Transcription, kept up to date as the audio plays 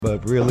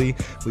but really,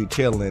 we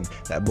chillin'.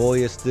 That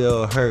boy is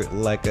still hurt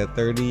like a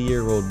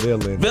 30-year-old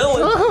villain.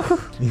 How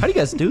do you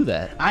guys do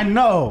that? I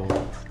know.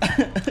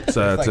 It's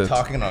like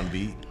talking on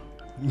beat.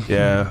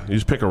 Yeah, you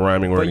just pick a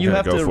rhyming word But and you kinda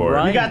have go to for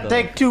rhyme. it. You got to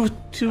take two. I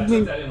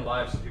took that in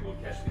live so people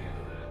would catch the end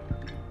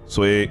of that.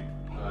 Sweet.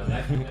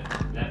 That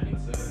being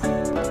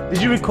said.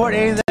 Did you record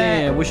any of that?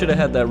 Damn, we should have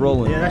had that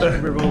rolling. Yeah, that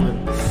should be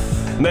rolling.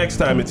 Next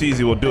time it's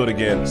easy, we'll do it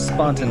again.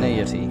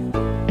 Spontaneity.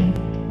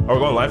 Are we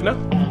going live now?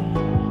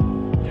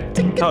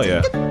 Hell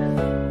yeah.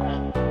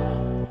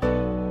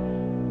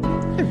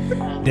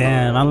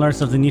 Damn, I learned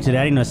something new today.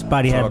 I didn't know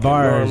Spotty had Talking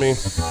bars.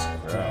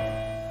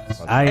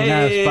 normie. I didn't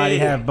know Spotty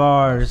had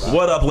bars.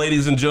 What up,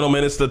 ladies and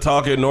gentlemen? It's the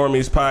Talking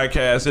Normies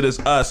podcast. It is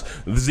us,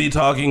 the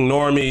Talking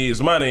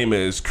Normies. My name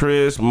is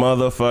Chris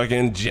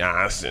motherfucking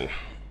Johnson.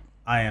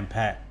 I am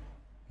Pat.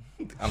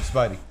 I'm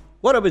Spidey.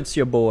 What up? It's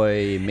your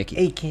boy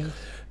Mickey. AK.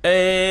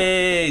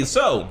 Hey,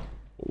 so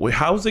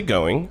how's it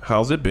going?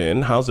 How's it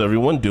been? How's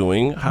everyone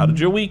doing? How did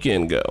your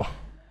weekend go?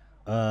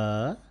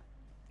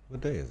 What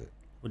day is it?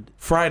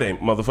 Friday,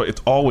 motherfucker.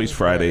 It's always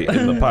Friday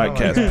in the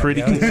podcast.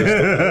 Pretty consistent.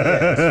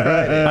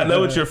 I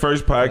know it's your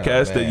first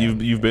podcast that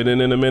you've been in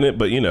a minute,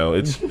 but you know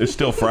it's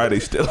still Friday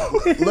still.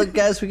 Look,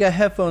 guys, we got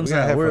headphones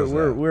now.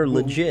 We're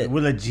legit.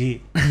 We're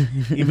legit.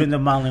 Even the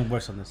modeling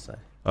works on this side.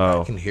 Oh,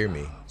 You can hear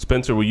me.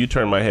 Spencer, will you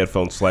turn my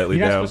headphones slightly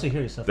You're not down? supposed to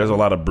hear yourself. There's a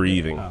lot of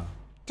breathing. Oh.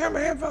 Turn my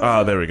headphones.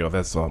 Oh, there we go.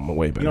 That's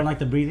way better. You don't like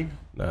the breathing?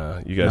 Nah,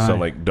 you guys sound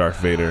like Darth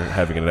Vader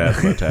having an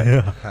asthma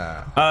attack.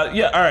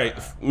 Yeah, all right.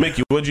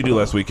 Mickey, what'd you do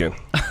last weekend?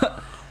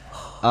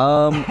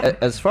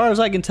 As far as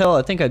I can tell,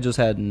 I think I just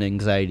had an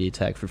anxiety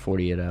attack for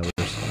 48 hours.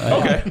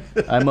 Okay.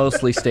 I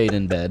mostly stayed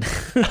in bed.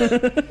 I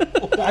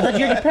thought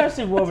you had your parents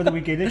over the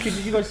weekend. Did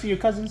you go see your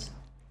cousins?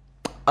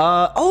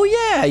 Oh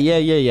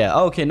yeah.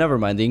 Okay, never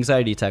mind. The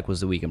anxiety attack was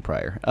the weekend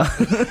prior.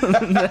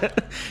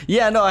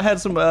 Yeah, no, I had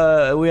some.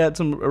 We had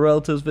some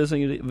relatives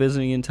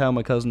visiting in town.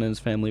 My cousin and his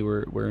family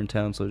were in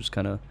town, so just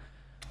kind of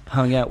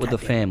hung out with the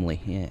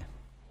family. Yeah.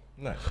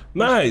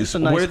 Nice. a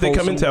nice, Where did they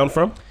come in wholesome- town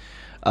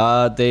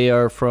from? They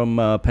are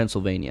from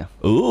Pennsylvania.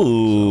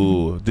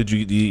 Ooh.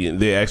 Did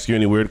they ask you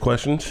any weird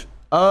questions?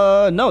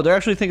 No, they're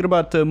actually thinking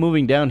about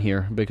moving down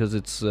here because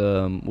it's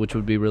which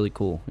would be really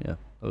cool. Yeah,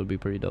 that would be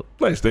pretty dope.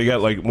 Nice. They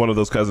got like one of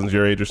those cousins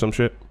your age or some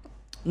shit?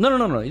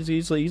 No.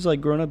 He's like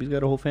grown up. He's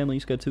got a whole family.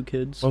 He's got 2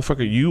 kids.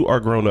 Motherfucker, you are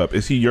grown up.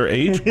 Is he your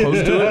age? Close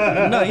to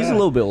it? No, he's a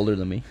little bit older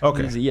than me.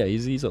 Okay.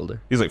 He's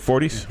older. He's like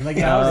 40s? Like,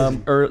 how old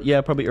is he?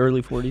 Yeah, probably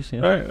early 40s.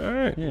 Yeah. All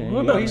right. Yeah,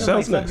 Well, yeah. no, He's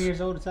sounds like 7 nice. years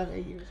old. It's not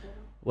 8 years old.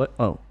 What?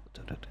 Oh.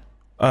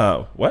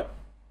 What?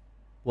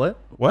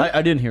 What?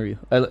 I didn't hear you.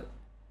 Why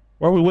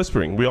are we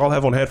whispering? We all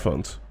have on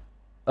headphones.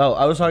 Oh,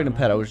 I was talking to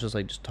Pat. I was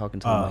just talking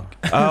to the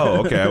mic.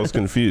 Oh, okay. I was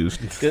confused.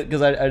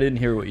 Because I didn't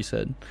hear what you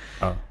said.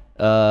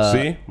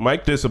 See?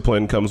 Mic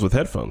discipline comes with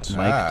headphones.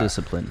 Mic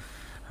discipline.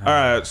 All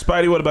right.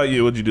 Spidey, what about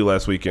you? What'd you do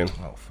last weekend?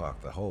 Oh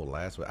fuck! The whole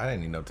last week. I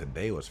didn't even know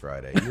today was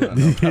Friday. You don't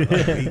know about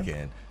the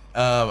weekend.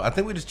 I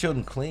think we just chilled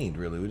and cleaned.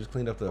 Really, we just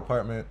cleaned up the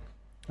apartment.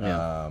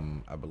 Yeah.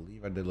 I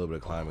believe I did a little bit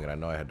of climbing, and I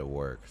know I had to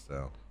work.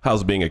 So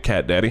How's being a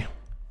cat daddy?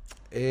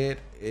 it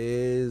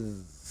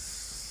is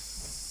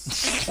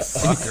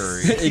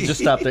fuckery. It just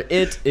stopped there.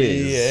 It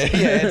is.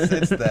 Yeah,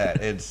 it's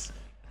that. It's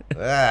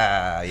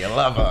you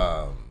love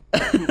them.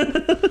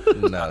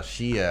 No,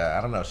 she I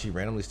don't know. She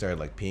randomly started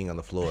like peeing on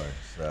the floor.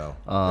 So there's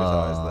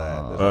always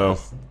that. There's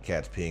always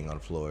cats peeing on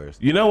floors.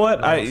 You know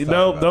what?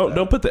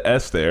 Don't put the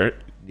S there.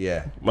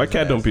 Yeah, My there's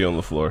cat an don't S. pee on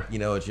the floor. You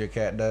know what your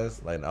cat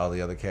does? Like all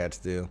the other cats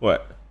do.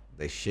 What?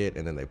 They shit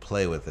and then they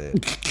play with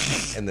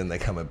it, and then they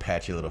come and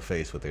pat your little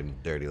face with their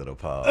dirty little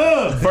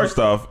paws. First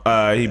off,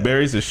 he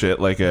buries his shit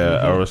like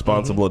a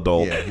responsible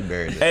adult. Yeah, he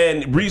buried it.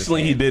 And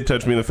recently he did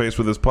touch me in the face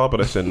with his paw,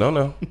 but I said,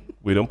 no,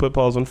 we don't put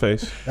paws on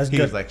face. That's He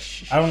good. was like,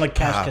 shh, I don't like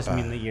cash kissing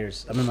Papa. me in the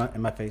ears. I'm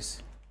in my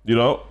face. You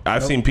know,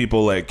 I've seen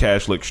people let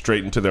Cash look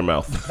straight into their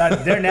mouth.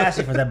 They're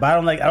nasty for that, but I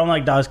don't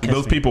like dogs kissing.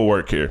 Those people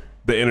work here.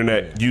 The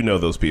internet, you know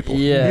those people.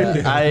 Yeah.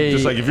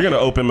 Just like if you're gonna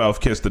open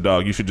mouth kiss the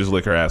dog, you should just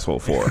lick her asshole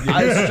for her.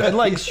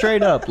 I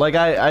straight up. Like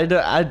I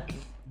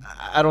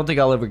don't think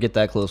I'll ever get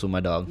that close with my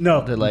dog.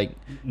 No.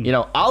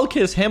 To, I'll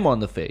kiss him on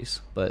the face,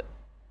 but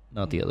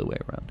not the other way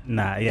around.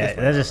 Nah, yeah,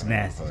 that's just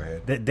nasty.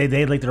 forehead.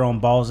 They lick their own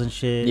balls and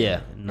shit. Yeah.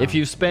 No. If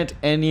you've spent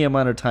any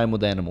amount of time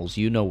with animals,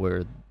 you know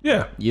where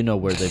Yeah. they.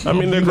 I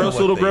mean, they're gross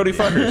what little they grody do.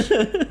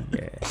 fuckers.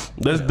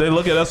 They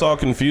look at us all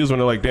confused when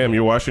they're like, damn,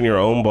 you're washing your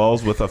own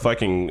balls with a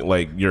fucking,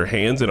 like, your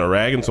hands in a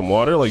rag and some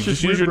water? Like,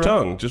 just use your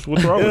tongue. Just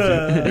what's wrong with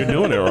you? You're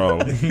doing it wrong.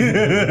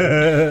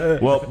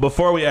 Well,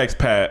 before we ask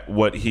Pat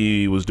what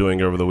he was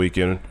doing over the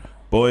weekend,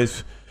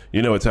 boys,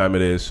 you know what time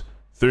it is.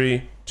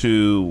 3,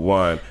 2,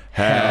 1.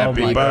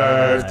 Happy my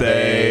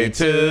birthday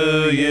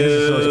to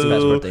It's Pat's you.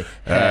 birthday.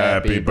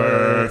 Happy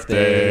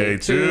birthday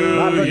to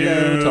birthday.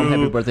 you. Tell him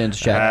happy birthday in the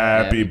chat.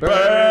 Happy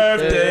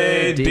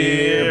birthday,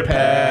 dear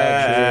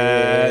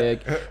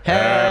Pat.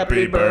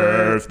 Happy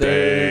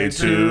birthday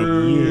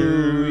to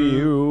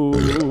you.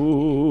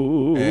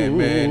 And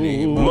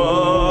many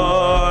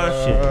more.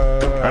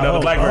 Another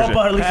black version.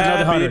 want at least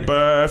another Happy 100.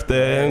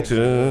 birthday to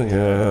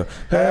you.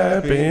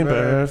 Happy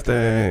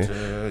birthday.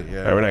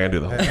 All right, we're not gonna do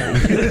the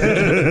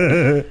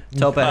whole thing.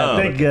 Tell Pat.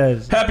 Thank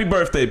guys. Happy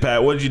birthday,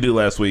 Pat. What did you do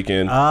last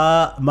weekend?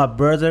 My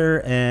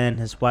brother and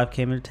his wife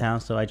came into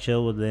town, so I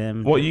chilled with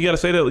them. Well, you gotta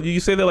say that. You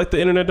say that like the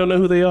internet don't know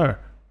who they are.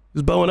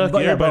 It's Bo and Ucky.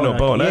 But yeah, Everybody know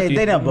Bo and Yeah, Ucky.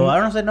 they know Bo. I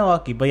don't say no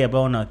Ucky, but yeah,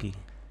 Bo and Ucky.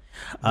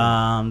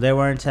 They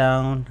were in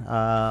town.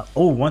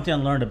 One thing I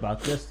learned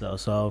about this though.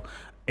 So,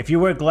 if you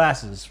wear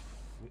glasses,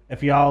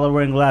 if y'all are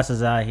wearing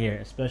glasses out here,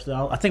 especially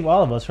I think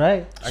all of us,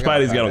 right?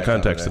 Spidey's got on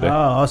contacts today.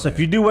 Oh, so if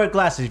you do wear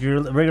glasses, if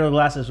you're regular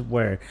glasses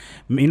wear,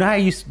 you know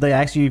how they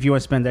ask you if you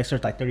want to spend extra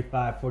like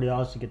 $35,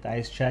 $40 to get the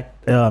eyes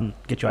checked,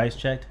 get your eyes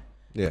checked.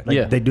 Yeah. Like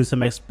Yeah. they do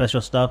some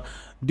special stuff.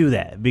 Do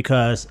that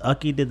because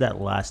Ucky did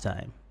that last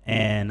time,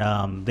 and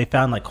they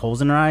found like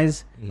holes in her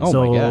eyes. Oh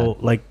so my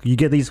God. like you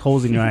get these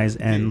holes in your eyes,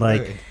 and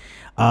like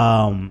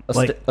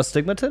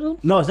Astigmatism?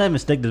 no, it's not even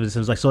astigmatism.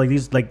 It's like so, like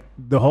these, like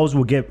the holes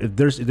will get if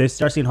they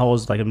start seeing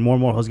holes, like more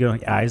and more holes get on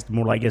your eyes, the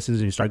more like it is,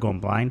 and you start going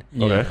blind.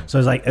 Okay. So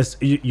it's like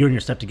you're in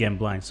your step to getting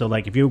blind. So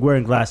like if you're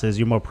wearing glasses,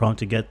 you're more prone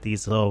to get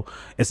these. So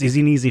it's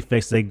an easy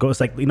fix. They go. It's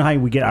like you know how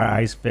we get our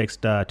eyes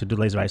fixed to do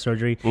laser eye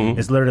surgery.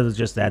 It's literally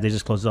just that they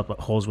just close up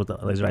holes with the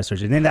laser eye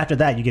surgery. And then after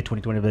that, you get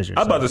 20/20 vision.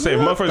 I'm about to say, if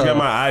motherfuckers got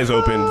my eyes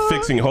open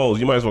fixing holes,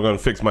 you might as well go and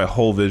fix my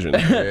whole vision.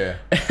 Yeah.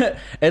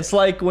 It's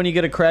like when you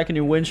get a crack in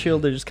your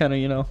windshield, they just kind of,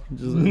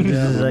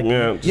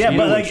 Yeah, yeah,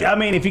 but like I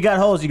mean, if you got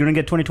holes, you're gonna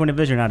get 20/20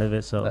 vision out of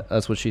it. So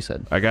That's what she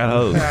said. I got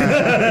hoes.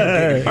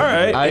 All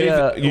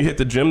right. You hit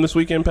the gym this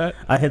weekend, Pat?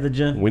 I hit the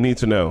gym. We need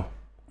to know.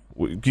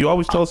 You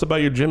always tell us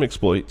about your gym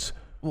exploits.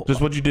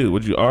 Just what you do.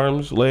 Would you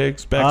arms,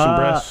 legs, backs, and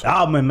breasts?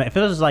 Oh man, if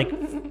it was like,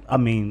 I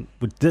mean,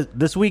 with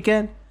this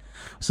weekend.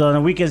 So on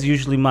the weekends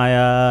usually my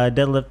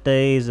deadlift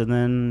days, and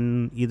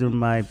then either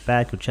my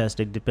back or chest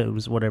day,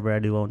 depends whatever I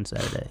do on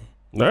Saturday.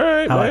 All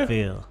right, How man. I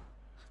feel.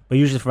 But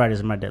usually Fridays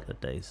are my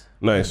deadlift days.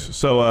 Nice.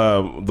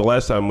 So the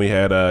last time we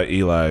had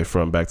Eli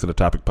from Back to the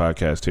Topic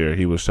podcast here,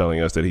 he was telling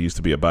us that he used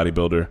to be a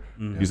bodybuilder.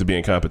 He used to be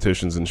in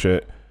competitions and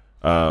shit.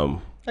 I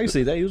can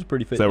see that. He was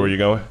pretty fit. Is that where you're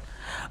going?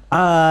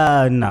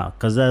 No,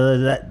 because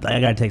I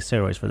gotta take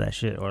steroids for that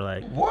shit, or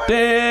like. What?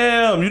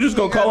 Damn, you just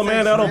gonna call a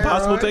man out on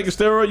possible steroids? taking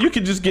steroid? You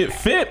could just get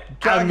fit.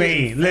 I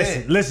mean,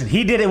 listen.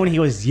 He did it when he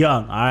was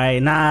young. All right,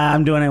 nah,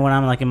 I'm doing it when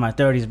I'm like in my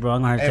 30s, bro.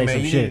 I'm gonna have to Hey take man,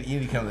 some you shit.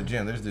 need to come to the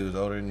gym. This dude's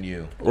older than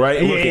you.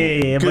 Right? Yeah,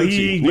 Looking yeah, but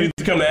Gucci. You need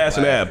to come to Ass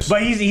and Abs.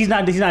 But he's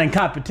not in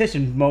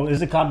competition mode. Is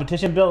the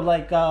competition built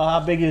like how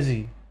big is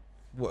he?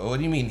 What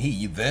do you mean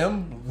he?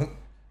 Them?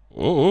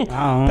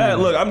 Pat,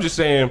 look, I'm just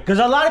saying. Because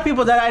a lot of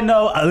people that I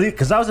know,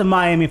 because I was in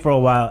Miami for a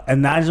while,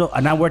 and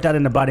I worked out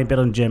in the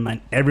bodybuilding gym,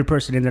 and every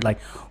person in there, like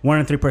 1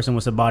 in 3 person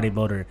was a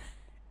bodybuilder,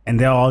 and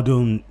they're all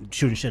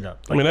shooting shit up.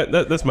 I mean,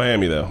 that's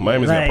Miami, though.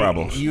 Miami's got Like-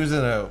 problems. He was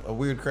in a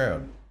weird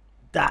crowd.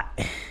 That,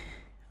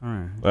 All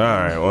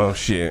right, well,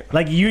 shit.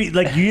 like you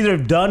either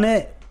done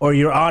it or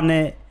you're on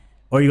it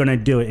or you're gonna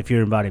do it if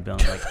you're in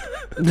bodybuilding. Like,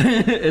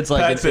 It's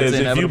like Pat it's says if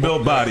you inevitable.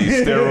 build bodies,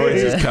 steroids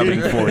is coming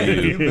for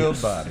You you.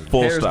 build body.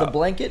 Full There's the stop.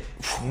 blanket.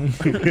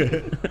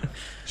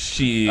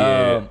 Shit. What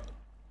are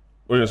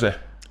you gonna say?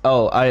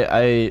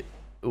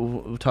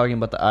 Talking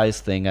about the eyes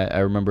thing, I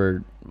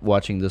remember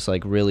watching this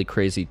like really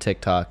crazy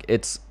TikTok.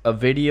 It's a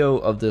video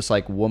of this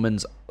like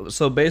woman's.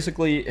 So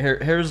basically,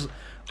 here's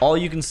all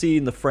you can see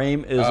in the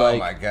frame is Oh like.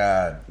 my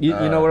god. You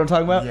know what I'm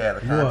talking about? Yeah,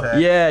 the contact.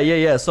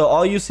 Yeah. So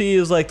all you see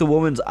is like the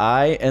woman's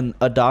eye, and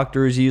a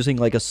doctor is using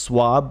like a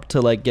swab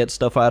to like get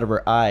stuff out of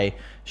her eye.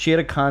 She had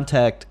a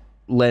contact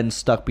lens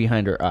stuck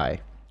behind her eye,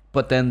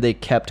 but then they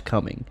kept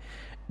coming.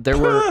 There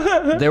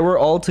were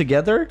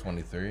altogether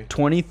 23.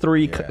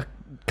 23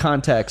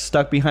 contacts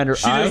stuck behind her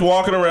She eye. just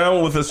walking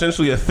around with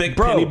essentially a thick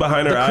penny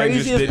behind her eye,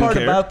 just didn't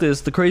care.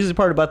 The craziest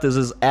part about this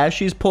is as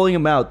she's pulling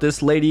him out,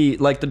 this lady,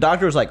 like the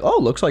doctor was like, "Oh,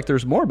 looks like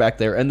there's more back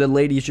there," and the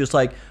lady's just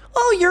like,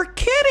 "Oh, you're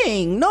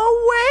kidding? No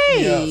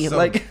way!" Yeah, so-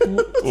 like,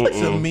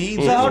 To me,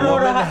 this hold on,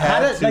 woman how had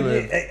does to like have-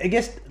 it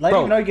gets like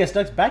Bro. you know you get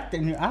stuck back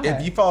in your eye.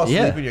 if you fall asleep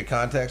Yeah. in your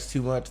contacts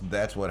too much,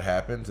 that's what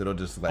happens. It'll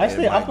just like I it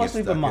sleep, I might fall get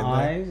asleep stuck in my in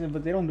there. eyes,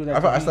 but they don't do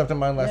that. I slept in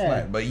mine last Yeah.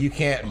 night, but you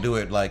can't do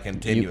it like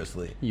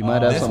continuously. you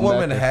might have This something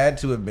woman back there. had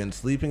to have been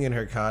sleeping in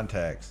her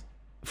contacts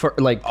for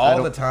like I all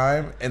don't- the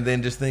time, and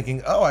then just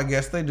thinking, "Oh, I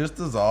guess they just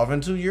dissolve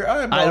into your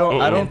eyeball." I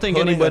don't and think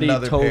putting anybody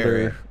another told pair her.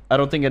 in. I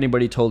don't think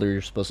anybody told her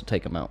you're supposed to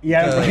take them out.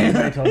 Yeah,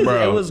 I told you.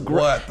 Bro. It was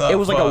What the it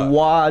was like a fuck?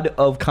 wad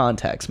of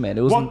contacts, man.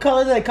 It was What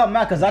color do they come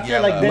out? Because I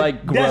feel like, Yellow. they,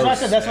 Like that's what I gross.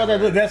 said. That's what they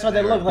look. That's what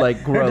they look like.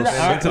 Like gross. Do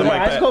their Into the mic,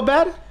 eyes Pat. go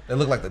bad? They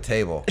look like the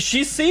table.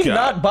 she seemed God.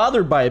 not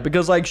bothered by it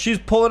because like she's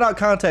pulling out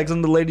contacts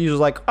and the lady was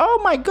like,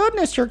 "Oh my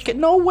goodness,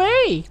 no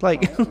way!"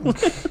 Like,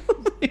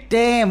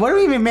 Damn, what do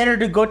we even made her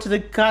to go to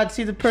the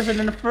see the person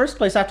in the first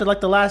place after like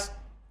the last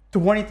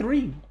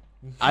 23?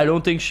 I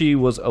don't think she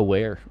was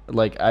aware.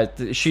 Like,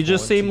 she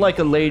just seemed like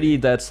a lady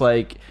that's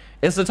like.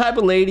 It's the type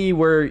of lady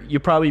where you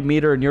probably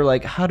meet her and you're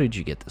like, "How did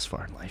you get this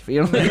far in life?"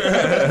 You know?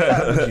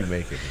 How did you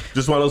make it?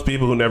 Just one of those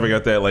people who never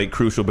got that like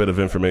crucial bit of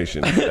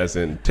information, as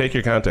in take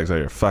your contacts out of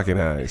your fucking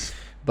eyes.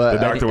 But The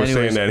doctor was saying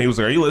anyways, that. And he was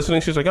like, "Are you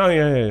listening?" She's like, "Oh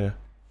yeah."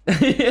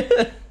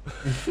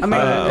 I mean,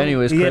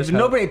 anyways, Chris, if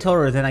nobody told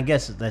her, then I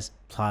guess that's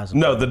plausible.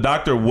 No, the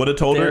doctor would have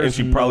told her, and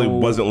she probably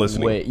wasn't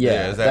listening. Way.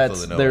 Yeah,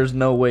 there's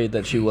no way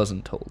that she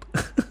wasn't told.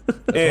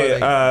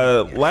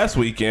 Last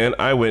weekend,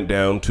 I went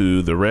down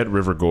to the Red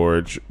River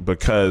Gorge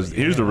because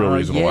here's the real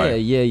reason why.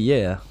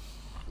 Yeah.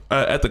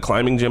 At the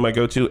climbing gym I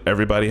go to,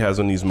 everybody has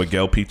on these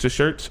Miguel Pizza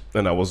shirts,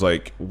 and I was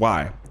like,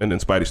 why? And then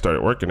Spidey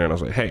started working there, and I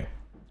was like, hey,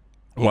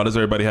 why does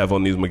everybody have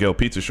on these Miguel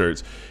Pizza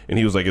shirts? And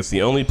he was like, it's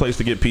the only place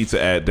to get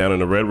pizza at down in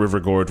the Red River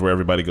Gorge where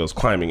everybody goes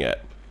climbing at.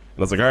 And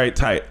I was like, all right,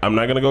 tight. I'm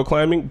not going to go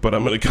climbing, but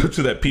I'm going to go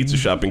to that pizza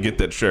shop and get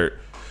that shirt.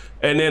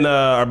 And then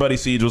our buddy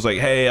Siege was like,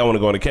 hey, I want to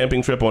go on a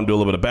camping trip. I want to do a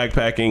little bit of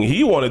backpacking.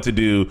 He wanted to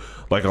do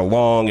like a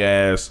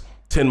long-ass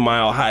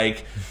 10-mile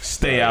hike,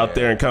 stay out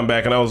there and come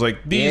back. And I was like,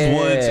 these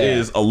woods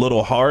is a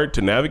little hard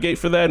to navigate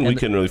for that, and we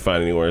couldn't really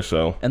find anywhere.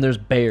 So and there's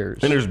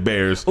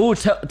bears. Oh,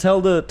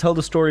 tell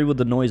the story with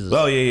the noises.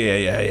 Oh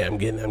yeah. I'm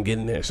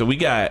getting there. So we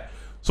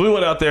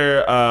went out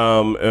there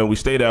and we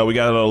stayed out. We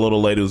got out a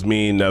little late. It was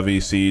me, Navi,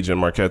 Siege,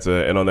 and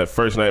Marquetta. And on that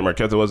first night,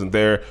 Marquetta wasn't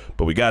there,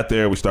 but we got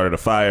there. We started a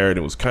fire, and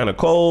it was kind of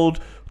cold.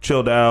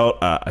 Chilled out.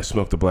 I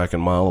smoked a Black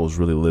and Mild. I was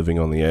really living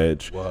on the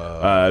edge.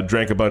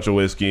 Drank a bunch of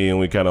whiskey, and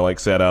we kind of like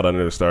sat out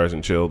under the stars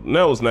and chilled. And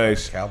that was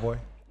nice. Cowboy.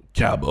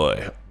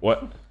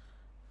 What?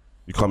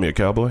 You call me a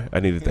cowboy? I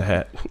needed the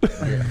hat.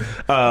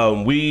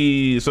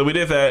 We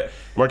did that.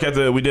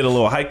 Marquetta, we did a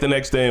little hike the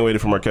next day and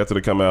waited for Marquetta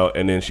to come out,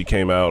 and then she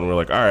came out, and we're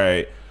like, all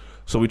right.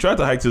 So we tried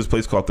to hike to this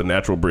place called the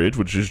Natural Bridge,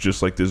 which is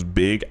just like this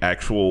big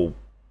actual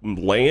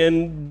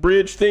land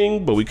bridge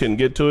thing, but we couldn't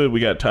get to it.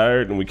 We got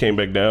tired and we came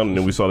back down, and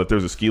then we saw that there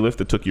was a ski lift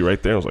that took you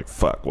right there. I was like,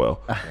 fuck,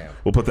 well,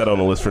 we'll put that on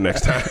the list for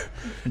next time.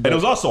 And it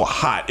was also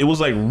hot. It was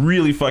like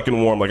really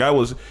fucking warm. Like I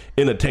was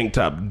in a tank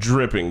top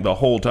dripping the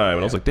whole time,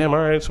 and I was like, damn,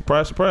 all right,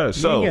 surprise.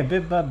 So you get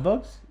bit by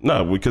bugs?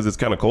 No, because it's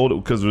kind of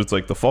cold, because it's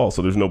like the fall,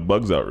 so there's no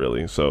bugs out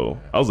really. So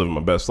I was living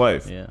my best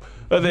life. Yeah.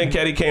 But then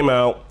Caddy came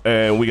out,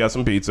 and we got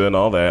some pizza and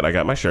all that. I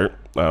got my shirt.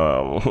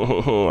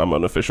 I'm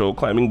an official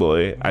climbing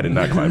boy. I did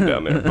not climb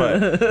down there.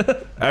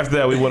 But after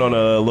that, we went on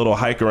a little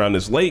hike around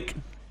this lake.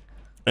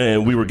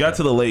 And we got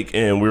to the lake,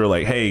 and we were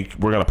like, hey,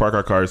 we're going to park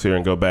our cars here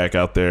and go back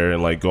out there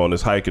and like go on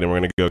this hike, and then we're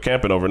going to go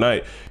camping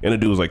overnight. And the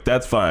dude was like,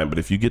 that's fine. But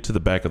if you get to the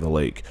back of the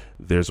lake,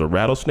 there's a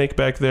rattlesnake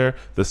back there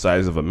the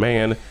size of a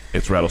man.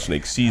 It's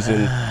rattlesnake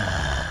season.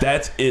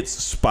 That's its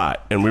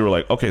spot. And we were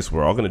like, okay, so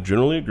we're all going to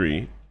generally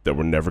agree that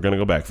we're never going to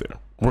go back there.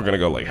 We're going to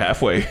go like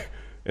halfway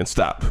and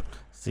stop.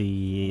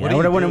 See, I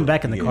would have went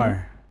back in the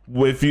car.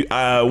 If you,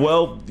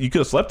 you could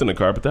have slept in the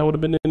car, but that would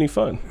have been any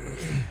fun.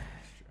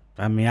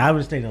 I mean, I would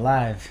have stayed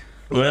alive.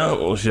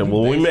 Well, shit.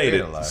 Well, we made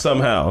it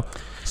somehow.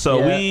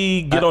 So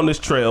we get on this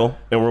trail,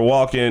 and we're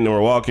walking,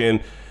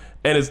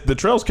 and the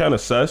trail's kind of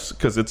sus,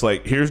 because it's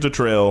like, here's the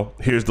trail,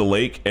 here's the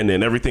lake, and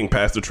then everything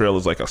past the trail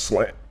is like a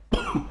slant.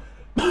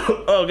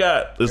 Oh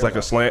God, there's like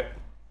a slant.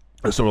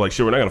 And so we're like,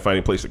 shit, we're not gonna find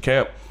any place to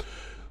camp.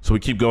 So we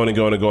keep going and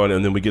going and going,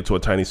 and then we get to a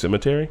tiny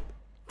cemetery.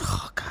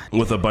 Oh God!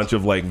 With a bunch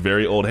of like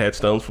very old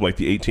headstones from like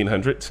the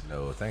 1800s.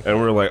 No, thank you.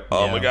 And we're like,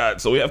 oh my God!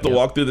 So we have to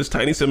walk through this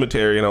tiny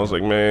cemetery, and I was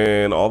like,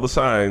 man, all the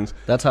signs.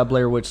 That's how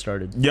Blair Witch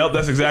started. Yep,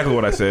 that's exactly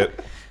what I said.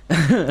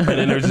 And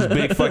then there's this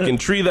big fucking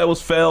tree that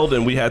was felled,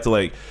 and we had to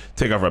like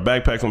take off our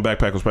backpacks. My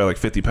backpack was probably like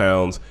 50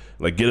 pounds.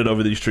 Like get it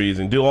over these trees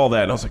and do all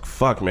that. And I was like,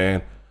 fuck,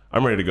 man,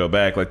 I'm ready to go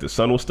back. Like the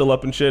sun was still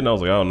up and shit, and I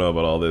was like, I don't know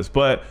about all this,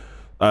 but.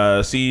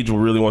 Siege will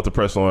really want to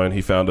press on.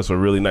 He found us a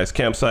really nice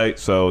campsite,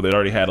 so they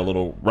already had a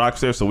little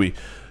rocks there, so we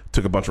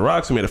took a bunch of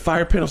rocks and made a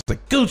fire pit. I was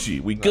like, Gucci,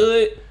 we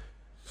good.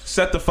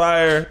 Set the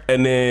fire,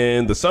 and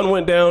then the sun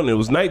went down, and it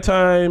was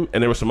nighttime,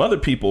 and there were some other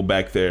people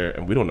back there,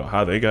 and we don't know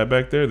how they got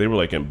back there. They were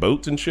like in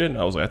boats and shit, and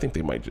I was like, I think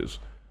they might just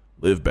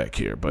live back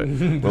here, but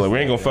we're like, we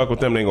ain't gonna fuck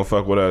with them, they ain't gonna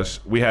fuck with us.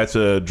 We had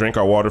to drink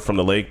our water from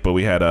the lake, but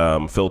we had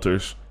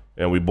filters,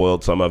 and we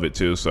boiled some of it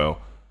too, so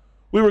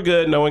we were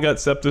good. No one got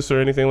sepsis or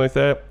anything like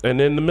that. And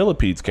then the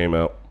millipedes came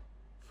out.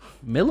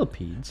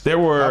 Millipedes? There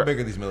were How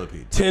big are these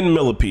millipedes? 10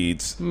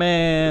 millipedes.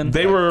 Man.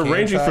 They were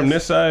ranging from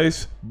this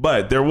size,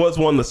 but there was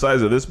one the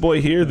size of this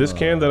boy here, this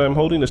can that I'm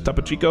holding, this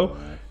Topo Chico.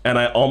 And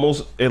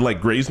it like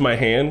grazed my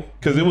hand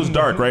because it was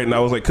dark, right? And I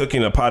was like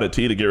cooking a pot of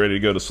tea to get ready to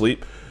go to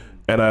sleep.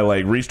 And I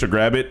like reached to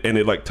grab it, and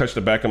it like touched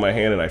the back of my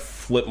hand, and I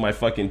flipped my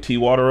fucking tea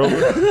water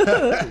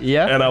over.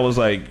 Yeah. And I was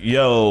like,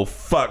 yo,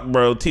 fuck,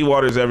 bro, tea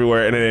water's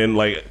everywhere. And then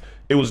like,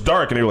 it was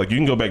dark, and they were like, you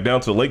can go back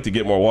down to the lake to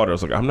get more water. I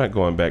was like, I'm not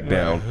going back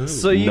down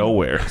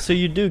nowhere. So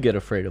you do get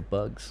afraid of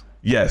bugs?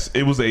 Yes,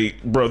 it was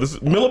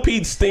this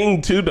millipede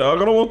sting too,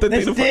 dog. I don't want that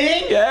thing to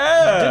sting?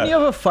 Yeah. Didn't you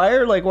have a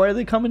fire? Like, why are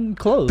they coming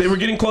close? They were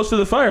getting close to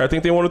the fire. I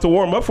think they wanted to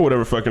warm up for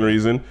whatever fucking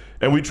reason.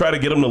 And we tried to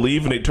get them to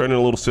leave, and they turned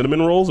into little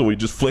cinnamon rolls, and we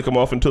just flick them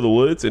off into the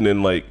woods, and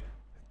then like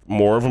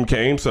more of them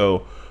came.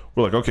 So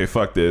we're like, okay,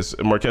 fuck this.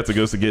 And Marquetta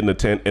goes to get in the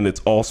tent, and it's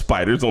all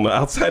spiders on the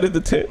outside of the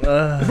tent.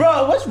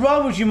 Bro, what's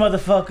wrong with you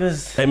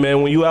motherfuckers? Hey,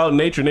 man, when you out in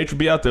nature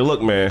be out there.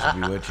 Look, man.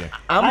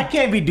 I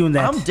can't be doing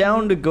that. I'm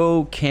down to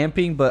go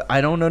camping, but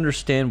I don't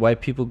understand why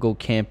people go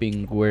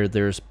camping where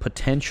there's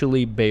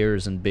potentially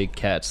bears and big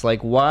cats.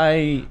 Like,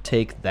 why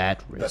take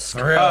that risk? That's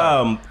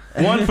real.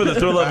 One, for the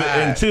thrill of it,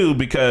 and two,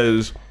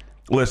 because,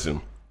 listen,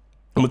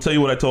 I'm gonna tell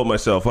you what I told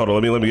myself. Hold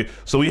on, let me.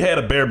 So we had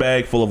a bear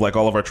bag full of like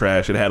all of our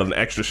trash. It had an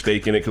extra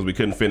steak in it because we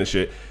couldn't finish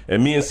it.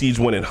 And me and Siege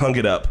went and hung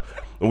it up.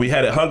 And we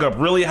had it hung up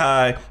really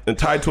high and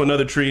tied to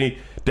another tree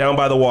down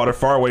by the water,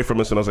 far away from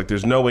us. And I was like,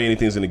 "There's no way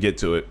anything's gonna get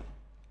to it."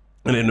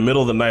 And in the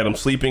middle of the night, I'm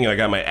sleeping and I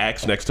got my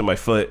axe next to my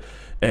foot.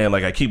 And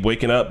like I keep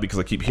waking up because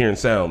I keep hearing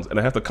sounds. And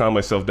I have to calm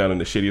myself down in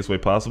the shittiest way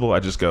possible. I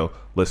just go,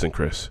 "Listen,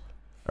 Chris.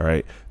 All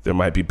right, there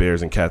might be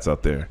bears and cats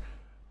out there,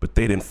 but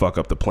they didn't fuck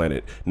up the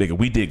planet. Nigga,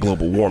 we did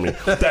global warming.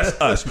 That's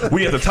us.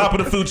 We at the top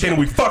of the food chain and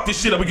we fuck this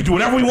shit up. We can do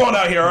whatever we want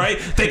out here, all right?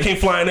 They can't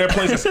fly in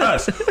airplanes. It's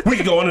us. We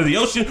can go under the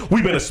ocean.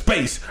 We've been to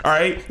space, all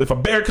right? If a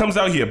bear comes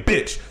out here,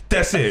 bitch,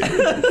 that's it.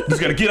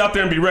 Just gotta get out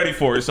there and be ready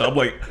for it." So I'm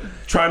like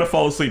trying to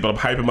fall asleep, but I'm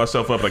hyping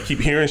myself up. I keep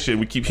hearing shit.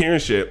 We keep hearing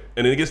shit.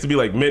 And then it gets to be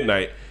like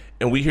midnight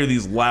and we hear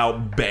these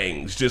loud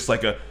bangs, just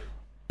like a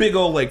big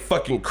old like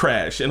fucking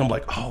crash. And I'm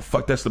like, "Oh,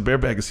 fuck, that's the bear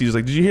bag." And he's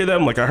like, "Did you hear that?"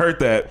 I'm like, "I heard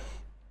that."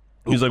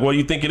 He's like, "What do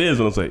you think it is?"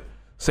 And I was like,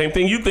 "Same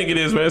thing you think it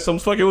is, man.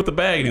 Someone's fucking with the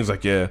bag." And he's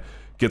like, "Yeah."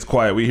 Gets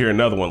quiet. We hear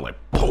another one, like,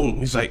 boom.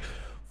 He's like,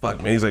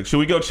 "Fuck, man." He's like, "Should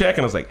we go check?"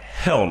 And I was like,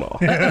 "Hell no."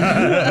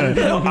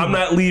 Hell, I'm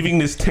not leaving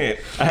this tent.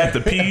 I had to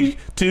pee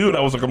too. And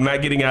I was like, "I'm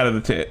not getting out of the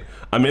tent.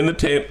 I'm in the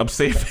tent. I'm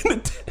safe in the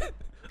tent.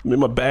 I'm in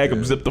my bag.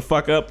 I'm zipped the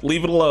fuck up.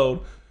 Leave it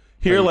alone."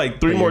 Here like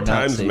 3 more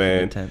times,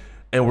 man.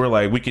 And we're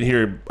like, we can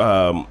hear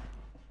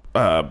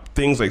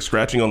things like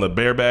scratching on the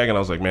bear bag. And I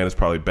was like, "Man, it's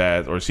probably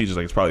bats." Or she's just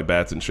like, "It's probably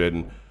bats and shit."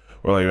 And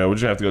we're like, "Man, we're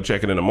just gonna have to go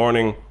check it in the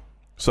morning."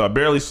 So I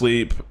barely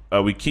sleep.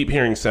 We keep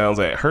hearing sounds.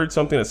 I heard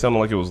something that sounded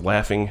like it was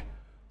laughing.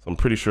 So I'm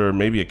pretty sure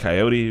maybe a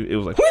coyote. It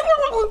was like,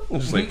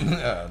 just like, and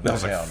I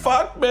was like,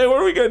 "Fuck, man, what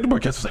are we gonna do?"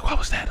 Marquez was like, "What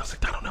was that?" I was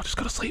like, "I don't know. Just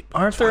go to sleep."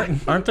 Aren't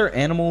there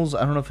animals?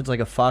 I don't know if it's like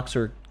a fox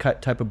or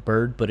type of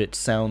bird, but it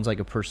sounds like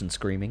a person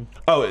screaming.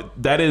 Oh,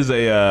 that is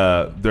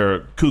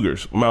they're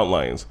cougars, mountain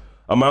lions.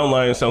 A mountain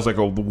lion sounds like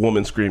a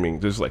woman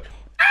screaming, just like,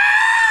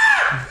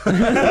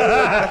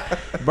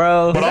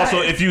 Bro. But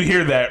also, if you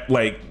hear that,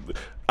 like,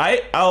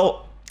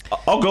 I'll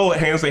go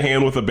hands to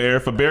hand with a bear.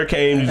 If a bear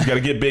came, you just got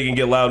to get big and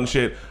get loud and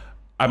shit.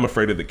 I'm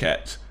afraid of the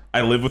cats.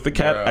 I live with the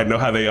cat. Bro. I know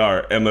how they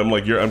are, and I'm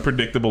like, "You're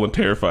unpredictable and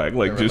terrifying."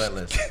 Like, They're just.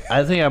 relentless.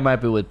 I think I might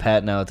be with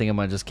Pat now. I think I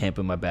might just camp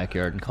in my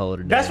backyard and call it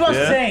a day. That's what I'm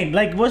saying.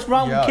 Like, what's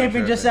wrong with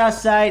camping just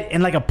outside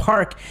in like a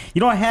park? You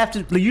don't have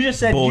to. Like, you just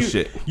said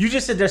bullshit. You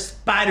just said there's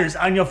spiders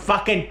on your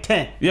fucking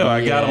tent. Yo,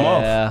 I got them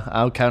off. Yeah,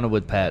 I'm kind of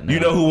with Pat now. You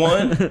know who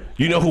won?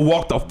 You know who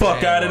walked the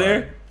fuck out of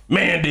there?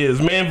 Man did.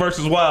 Man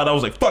versus Wild. I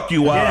was like, "Fuck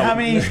you, Wild." Yeah, how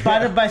many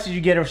spider bites did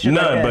you get or shit?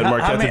 None, like but that?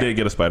 Marquette did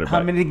get a spider bite.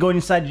 How many go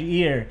inside your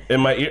ear?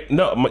 In my ear?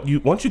 No,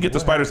 once you get the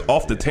spiders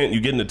off the tent,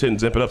 you get in the tent and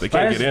zip it up. They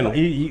can't get in.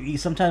 You,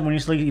 sometimes when you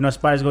sleep, you know,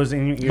 spiders goes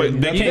in your ear.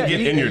 But they can't get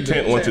in your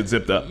tent once it's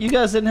zipped up. You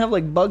guys didn't have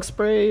like bug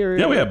spray or?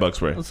 Yeah, we had bug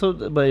spray. So,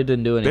 but it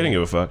didn't do anything. They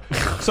didn't give a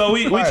fuck. So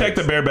we checked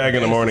the bear bag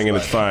in the morning and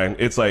it's fine.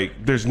 It's like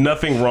there's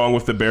nothing wrong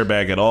with the bear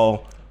bag at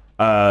all.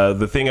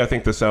 The thing I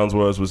think the sounds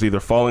was either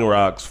falling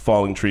rocks,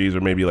 falling trees,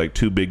 or maybe like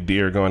 2 big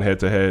deer going head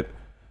to head.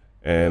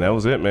 And that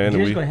was it, man.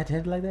 Did you just go head to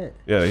head like that?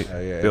 Yeah,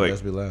 It they like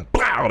does be loud.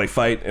 Wow, they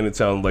fight and it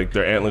sounds like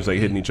their antlers like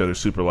hitting each other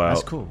super loud.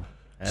 That's cool.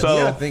 So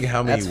You gotta think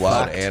how many That's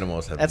wild fucked.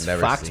 animals have That's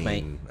never fucked, seen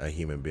mate. a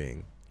human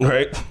being.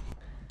 right?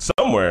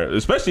 Somewhere,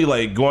 especially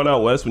like going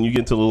out west when you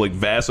get into little like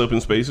vast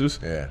open spaces.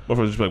 Yeah.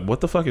 Motherfuckers just be like,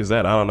 "What the fuck is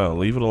that? I don't know.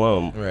 Leave it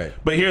alone." Right.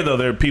 But here though,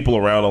 there are people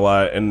around a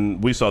lot,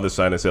 and we saw this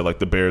sign that said like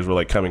the bears were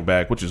like coming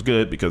back, which is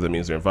good because it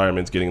means their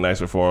environment's getting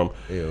nicer for them.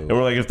 Ew. And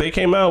we're like, if they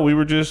came out, we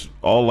were just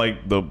all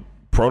like the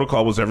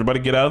protocol was everybody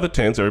get out of the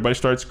tents, everybody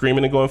started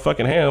screaming and going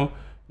fucking ham, and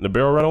the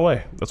bear will run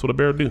away. That's what a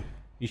bear will do.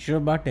 You sure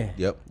about that?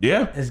 Yep.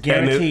 Yeah, It's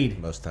guaranteed.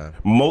 Most time.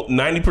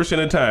 90%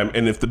 of the time,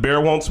 and if the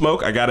bear won't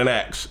smoke, I got an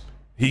axe.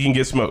 He can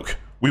get smoke.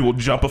 We will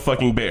jump a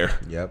fucking bear.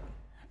 Yep.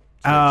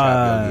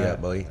 Chop Yogi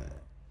up, boy.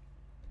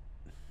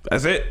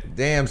 That's it.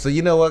 Damn. So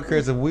you know what,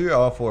 Chris? If we were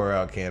all 4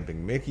 out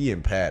camping, Mickey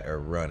and Pat are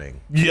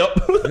running Yep.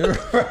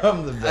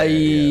 from the bear.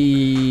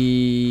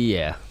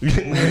 Yeah.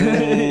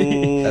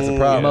 Yeah. That's a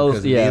problem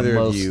because neither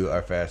of most. you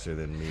are faster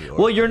than me. Or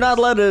Well, you're not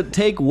allowed to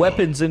take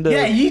weapons into.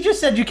 Yeah, you just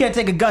said you can't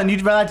take a gun.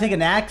 You'd rather take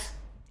an axe?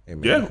 Hey,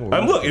 man, Yeah. cool.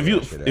 Look, Figure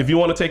that shit if out. you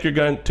want to take your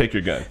gun, take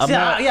your gun. I'm See,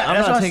 not, yeah, I'm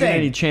that's not what I'm taking saying.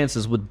 any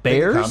chances with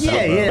bears. compound.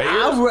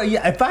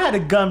 Yeah. If I had a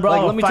gun, bro, Like,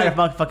 I let would me fight take-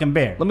 a fucking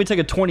bear. Let me take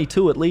a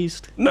 22 at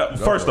least. No,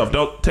 first off,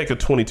 don't take a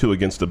 22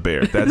 against a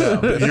bear. That's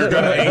you're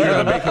gonna anger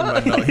the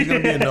bear. He's gonna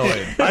be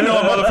annoyed. I know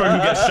a motherfucker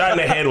who got shot in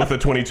the head with a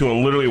 22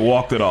 and literally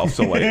walked it off.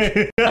 So like,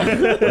 I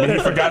mean, he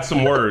forgot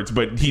some words,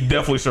 but he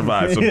definitely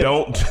survived. So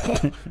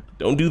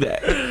don't do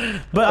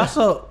that. But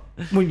also,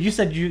 when you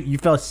said you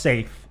felt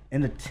safe in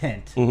the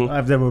tent,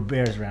 if there were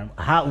bears around,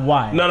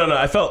 why? No.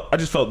 I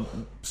just felt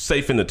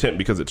safe in the tent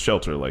because it's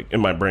shelter. Like in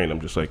my brain, I'm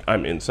just like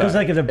I'm inside. Because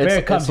like if the bear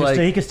It's comes, like-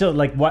 he can still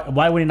like.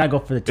 Why would he not go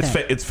for the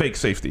tent? it's fake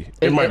safety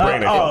in my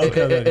brain. oh, I think.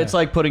 okay. It's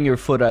like putting your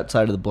foot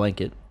outside of the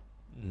blanket.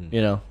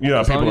 You know, You know,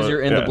 as long people as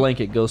you're in are- the yeah.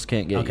 blanket, ghosts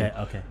can't get you.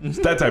 Okay. It's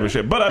that type of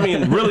shit. But I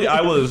mean, really, I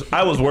was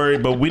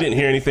worried, but we didn't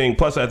hear anything.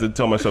 Plus, I had to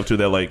tell myself too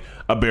that like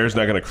a bear's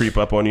not gonna creep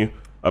up on you.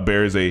 A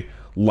bear is a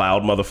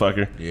loud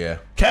motherfucker. Yeah.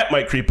 Cat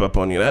might creep up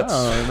on you. That's.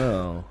 Oh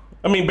no.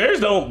 I mean,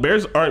 bears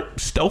aren't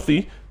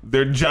stealthy.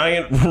 They're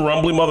giant,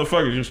 rumbly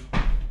motherfuckers. Just,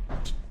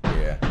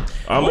 Yeah.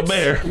 I'm a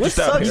bear. Just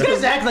out You here.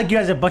 guys act like you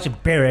guys are a bunch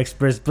of bear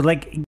experts, but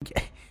like,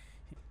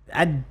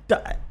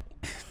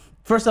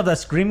 first off, that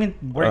screaming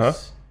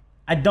works.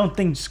 I don't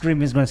think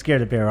screaming is going to scare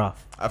the bear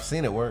off. I've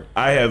seen it work.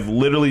 I have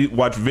literally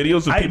watched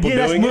videos of people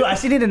doing it. I've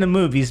seen it in the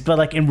movies, but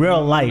like in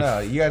real life. No,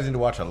 you guys need to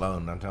watch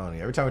Alone. I'm telling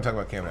you. Every time we talk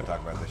about camping, I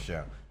talk about this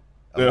show.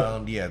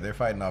 Alone, yeah, they're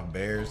fighting off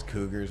bears,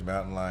 cougars,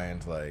 mountain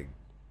lions. Like,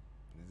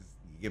 you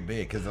get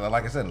big because,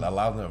 like I said, a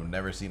lot of them have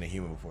never seen a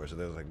human before. So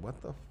they're like,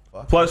 "What the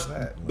fuck?" Plus, is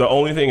that? the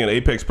only thing an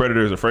apex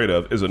predator is afraid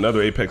of is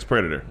another apex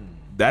predator.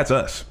 That's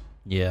us.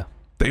 Yeah.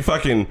 They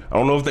fucking, I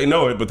don't know if they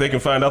know it, but they can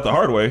find out the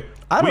hard way.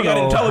 I don't we got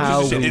know intelligence how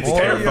and shit. we- It's Boy,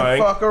 you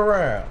terrifying. fuck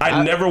around.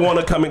 I never want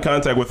to come in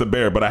contact with a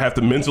bear, but I have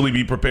to mentally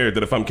be prepared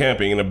that if I'm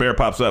camping and a bear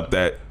pops up,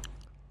 that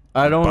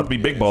I about to don't. be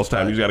big balls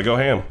time. You just got to go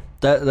ham.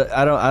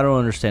 I don't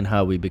understand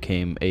how we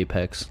became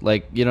apex.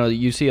 Like, you know,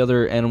 you see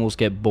other animals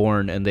get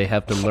born and they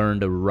have to learn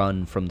to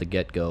run from the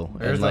get go,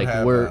 Bears and don't like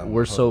have,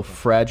 we're so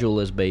fragile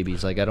as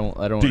babies. Like I don't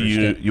Do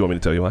understand. you want me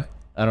to tell you why?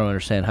 I don't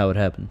understand how it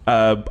happened.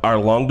 Our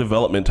long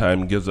development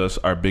time gives us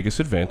our biggest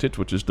advantage,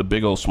 which is the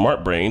big old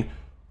smart brain.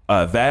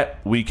 That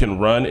we can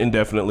run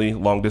indefinitely,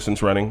 long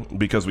distance running,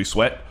 because we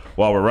sweat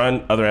while we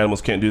run. Other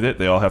animals can't do that;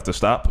 they all have to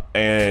stop.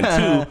 And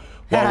two,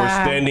 while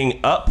we're standing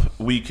up,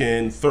 we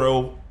can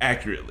throw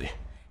accurately.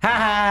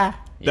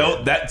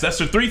 No, that's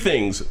the three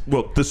things.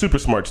 Well, the super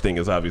smarts thing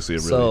is obviously a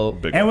really So-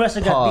 big And we one.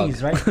 also got Pog.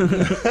 these,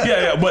 right?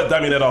 Yeah, but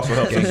I mean that also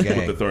helps us Gang,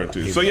 with the gang. throwing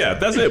too. So yeah,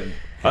 that's it.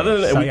 Other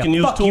than that, So, we yeah, can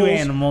use fuck tools. you,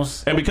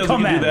 animals. And because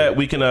Come we can do at that, me.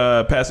 we can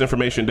pass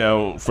information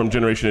down from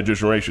generation to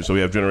generation. So we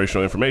have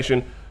generational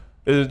information.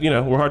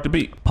 We're hard to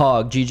beat.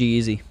 Pog, GG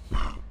easy.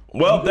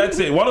 Well, that's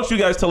it. Why don't you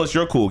guys tell us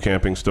your cool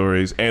camping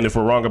stories? And if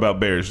we're wrong about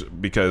bears,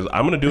 because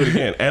I'm going to do it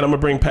again. And I'm going to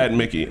bring Pat and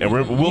Mickey. And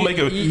we'll make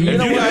a... If you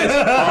guys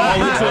are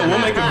all into it, we'll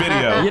make a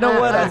video. You know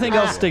what? I think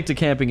I'll stick to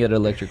camping at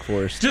Electric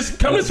Forest. Just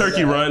come to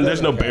Turkey Run.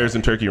 There's no bears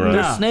in Turkey Run.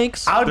 No.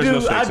 Snakes? I'll There's do no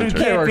snakes I'll do in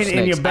Turkey. There are camping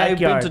in your snakes.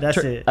 backyard. That's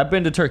it. I've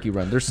been to Turkey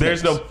Run. There's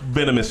snakes. There's no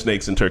venomous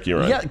snakes in Turkey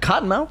Run. Yeah,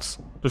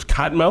 cottonmouths. There's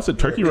cottonmouths at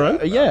Turkey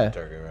Run? Yeah.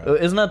 Turkey Run.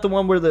 Isn't that the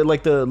one where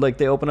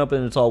they open up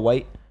and it's all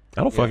white?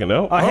 I don't fucking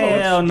know. Oh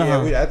hell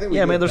no! I think we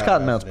Yeah, do man, there's cottonmouths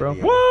cottonmouths, in bro.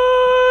 Indiana.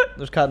 What?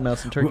 There's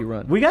cottonmouths in Turkey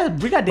Run. We got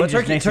But dangerous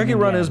Turkey snakes in Run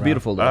Indiana, is bro.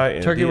 beautiful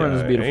though. Turkey Run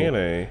is beautiful.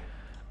 INDIANA.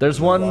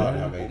 There's one.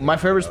 Wow. My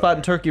favorite spot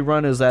in Turkey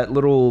Run is that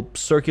little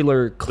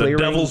circular The clearing.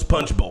 Devil's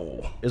Punch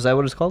Bowl. Is that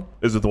what it's called?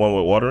 Is it the one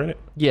with water in it?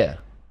 Yeah.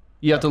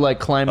 You have to like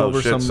climb Oh, over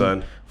shit, some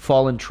son.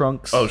 fallen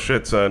trunks. Oh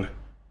shit, son.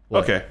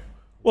 Okay.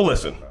 Well,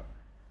 listen.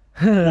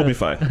 We'll be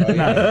fine. Come to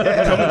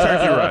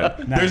Turkey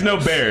Run. There's no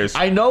bears.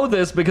 I know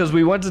this because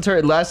we went to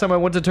Turkey. Last time I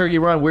went to Turkey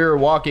Run, we were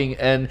walking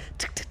and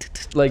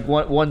like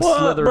one What,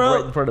 slithered bro?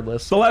 right in front of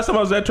us. The last time I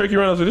was at Turkey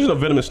Run, I was like, "There's no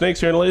venomous snakes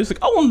here." And the lady's like,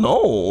 "Oh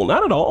no,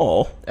 not at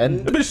all."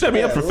 And The bitch set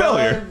me up for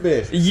failure.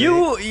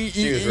 You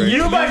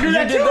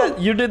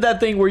You did that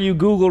thing where you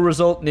Google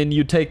result and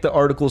you take the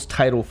article's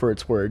title for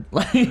its word.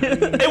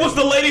 It was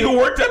the lady who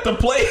worked at the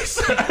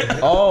place.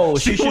 Oh,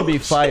 she She should be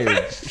was-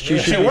 fired. She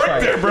should She be worked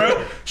fired. there,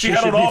 bro. She had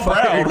should it be all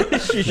proud.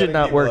 fired. She should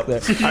not work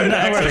there. I didn't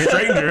ask a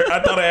stranger. I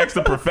thought I asked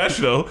a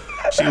professional.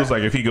 She was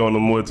like, "If he go in the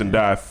woods and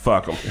die,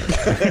 fuck him."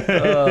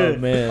 Oh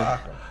man.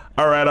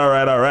 All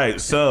right.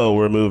 So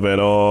we're moving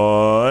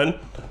on.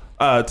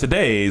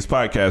 Today's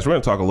podcast, we're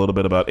going to talk a little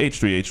bit about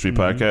H3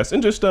 podcast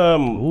and just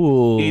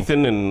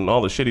Ethan and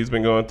all the shit he's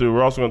been going through.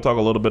 We're also going to talk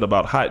a little bit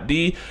about Hot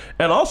D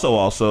and also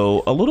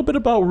a little bit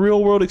about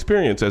real world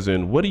experience, as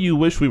in what do you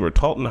wish we were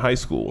taught in high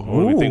school?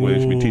 What do we think we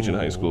should be teaching in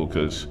high school?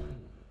 Because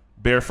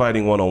bear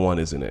fighting 101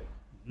 isn't it?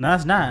 No,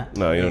 it's not.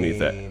 No, you don't need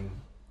that.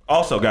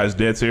 Also, guys,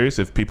 dead serious,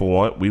 if people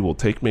want, we will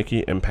take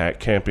Mickey and Pat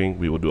camping.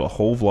 We will do a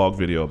whole vlog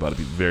video about it.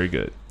 It'll be very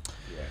good.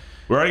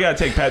 We already got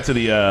to take Pat to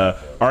the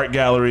art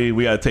gallery.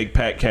 We got to take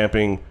Pat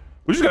camping.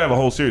 We're just going to have a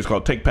whole series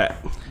called Take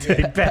Pat.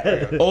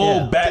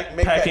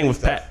 Backpacking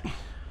with Pat.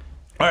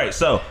 All right,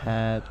 so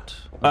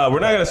we're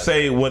not going to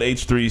say what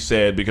H3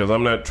 said because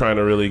I'm not trying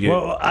to really get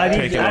Well, I need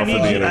taken off of the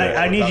internet.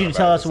 I need you to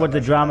tell us what the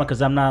drama,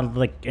 because I'm not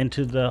like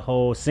into the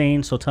whole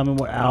scene. So tell me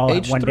what how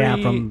it went down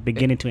H3 from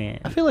beginning to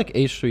end. I feel like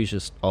H3 is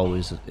just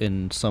always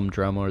in some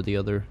drama or the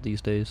other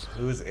these days.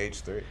 Who is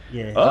H3?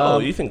 Yeah. Oh,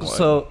 Ethan Klein.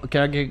 So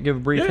can I give a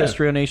brief Yeah.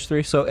 history on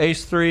H3? So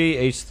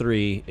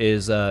H3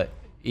 is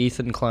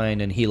Ethan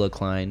Klein and Gila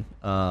Klein.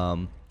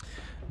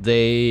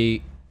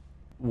 They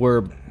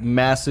were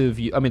massive.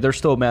 I mean, they're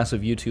still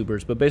massive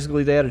YouTubers, but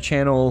basically they had a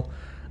channel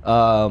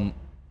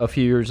a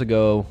few years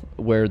ago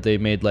where they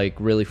made like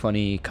really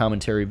funny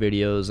commentary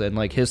videos, and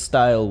like his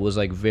style was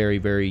like very,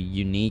 very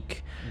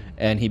unique,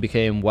 and he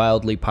became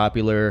wildly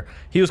popular.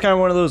 He was kind of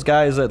one of those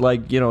guys that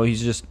like, you know, he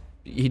just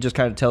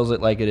kind of tells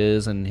it like it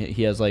is, and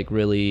he has like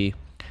really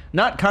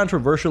not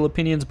controversial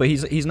opinions, but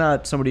he's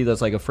not somebody that's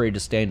like afraid to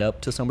stand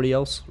up to somebody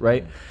else,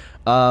 right?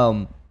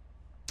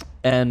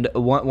 And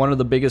one of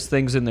the biggest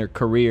things in their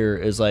career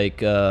is like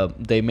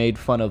they made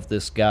fun of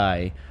this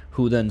guy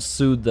who then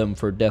sued them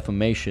for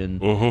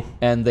defamation,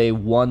 and they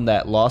won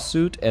that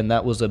lawsuit, and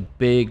that was a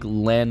big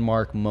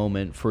landmark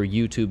moment for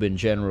YouTube in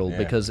general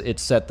because it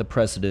set the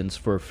precedence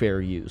for fair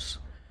use.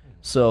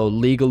 So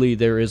legally,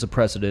 there is a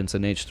precedence,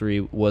 and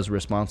H3 was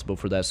responsible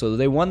for that. So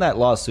they won that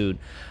lawsuit.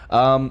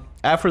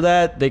 After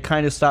that, they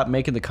kind of stopped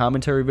making the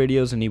commentary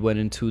videos, and he went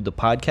into the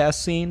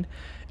podcast scene,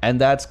 and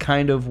that's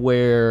kind of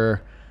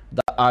where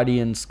the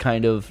audience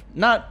kind of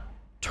not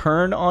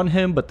turn on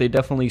him, but they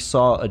definitely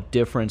saw a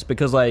difference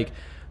because like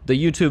the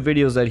YouTube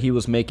videos that he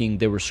was making,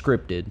 they were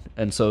scripted,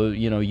 and so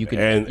you can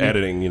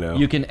editing,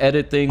 you can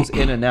edit things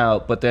in and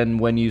out, but then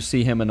when you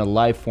see him in a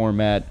live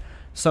format,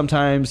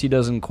 sometimes he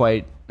doesn't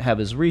quite have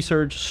his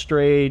research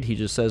straight. He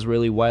just says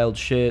really wild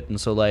shit, and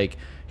so like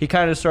he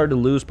kind of started to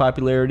lose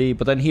popularity.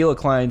 But then Hila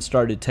Klein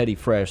started Teddy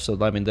Fresh,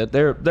 so I mean that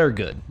they're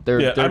good.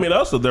 They're I mean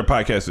also their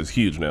podcast is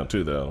huge now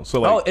too, though. So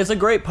like, it's a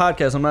great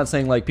podcast. I'm not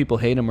saying like people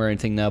hate him or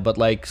anything now, but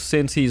like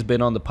since he's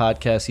been on the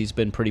podcast, he's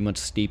been pretty much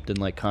steeped in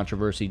like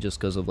controversy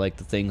just because of like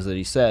the things that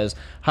he says.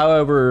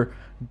 However,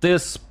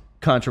 this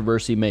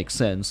controversy makes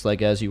sense,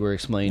 like as you were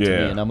explaining to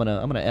me, and I'm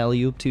gonna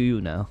alley oop to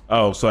you now.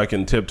 Oh, so I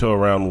can tiptoe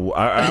around.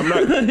 I'm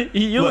not.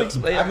 You'll Look,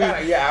 explain.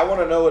 I want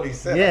to know what he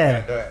said.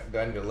 Yeah. Do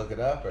I need to look it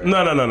up? Or?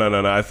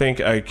 No. I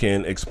think I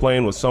can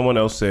explain what someone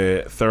else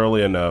said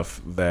thoroughly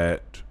enough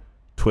that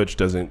Twitch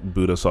doesn't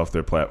boot us off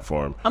their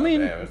platform. I mean,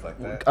 Damn, it's like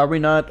that. are we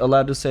not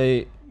allowed to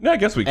say No, I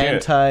guess we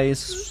can.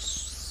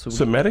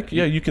 Semitic?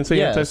 Yeah, you can say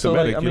Yeah, so,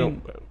 anti-Semitic. like, I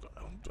mean-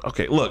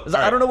 Okay, look.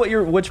 I don't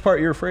know which part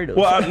you're afraid of.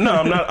 Well, I'm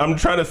not. I'm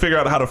trying to figure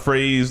out how to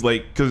phrase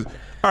because.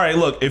 All right,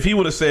 look. If he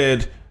would have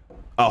said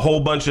a whole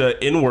bunch of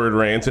N-word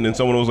rants, and then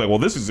someone was like, "Well,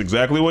 this is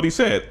exactly what he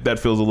said," that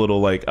feels a little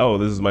like, "Oh,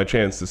 this is my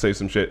chance to say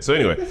some shit." So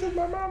anyway,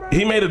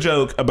 he made a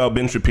joke about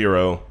Ben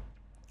Shapiro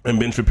and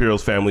Ben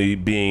Shapiro's family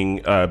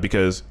being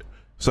because.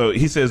 So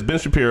he says Ben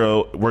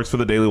Shapiro works for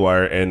the Daily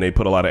Wire, and they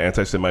put a lot of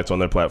anti-Semites on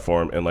their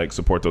platform and like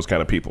support those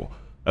kind of people.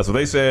 That's what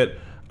they said.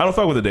 I don't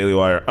fuck with the Daily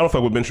Wire. I don't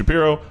fuck with Ben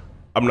Shapiro.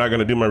 I'm not going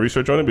to do my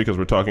research on it because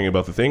we're talking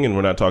about the thing and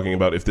we're not talking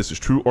about if this is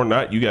true or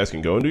not. You guys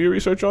can go and do your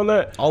research on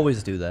that.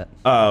 Always do that.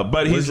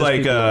 But he's just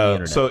like, people on the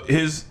internet. so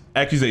his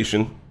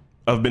accusation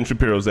of Ben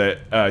Shapiro is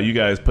that you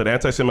guys put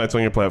anti-Semites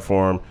on your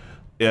platform,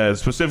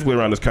 specifically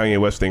around this Kanye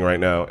West thing right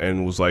now,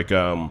 and was like,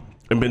 and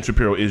Ben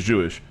Shapiro is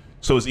Jewish.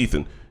 So is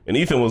Ethan. And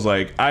Ethan was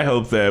like, I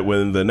hope that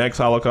when the next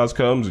Holocaust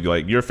comes,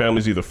 like your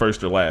family's either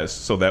first or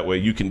last, so that way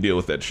you can deal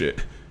with that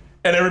shit.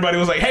 And everybody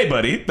was like, hey,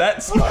 buddy,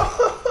 that's...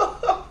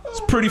 It's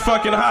pretty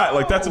fucking hot.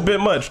 Like that's a bit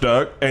much,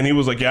 dog. And he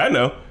was like, "Yeah, I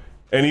know."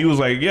 And he was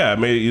like, "Yeah, I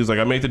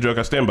made the joke.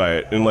 I stand by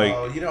it." And like,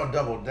 oh, you don't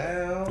double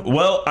down.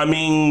 well, I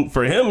mean,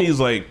 for him, he's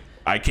like,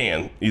 "I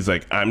can." He's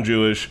like, "I'm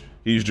Jewish.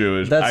 He's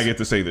Jewish. I get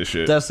to say this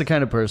shit." That's the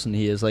kind of person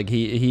he is. Like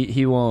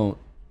he won't.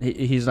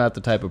 He's not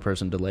the type of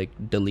person to like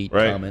delete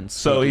comments.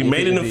 So he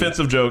made an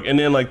offensive joke, and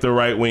then like the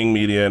right wing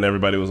media and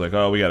everybody was like,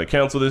 "Oh, we got to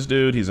cancel this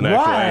dude. He's an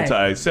actual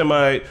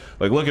anti-Semite.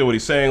 Like, look at what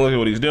he's saying. Look at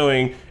what he's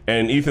doing."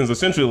 And Ethan's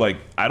essentially like,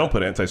 "I don't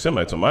put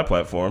anti-Semites on my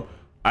platform.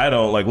 I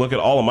don't like look at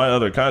all of my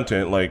other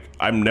content. Like,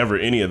 I'm never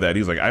any of that."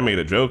 He's like, "I made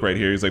a joke right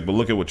here." He's like, "But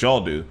look at what y'all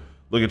do.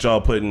 Look at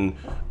y'all putting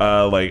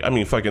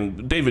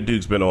fucking David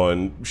Duke's been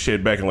on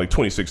shit back in like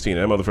 2016.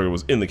 And that motherfucker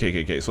was in the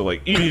KKK. So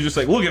like, he's just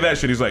like, look at that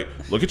shit. He's like,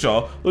 look at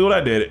y'all. Look what I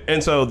did."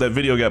 And so that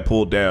video got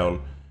pulled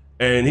down,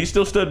 and he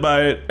still stood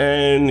by it.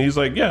 And he's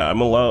like, yeah,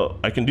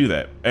 I can do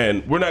that.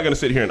 And we're not going to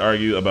sit here and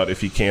argue about if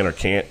he can or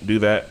can't do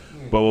that.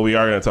 But what we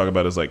are going to talk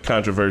about is like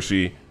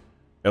controversy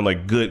and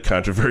like good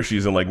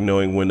controversies and like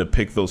knowing when to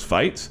pick those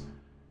fights.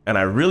 And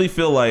I really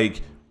feel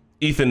like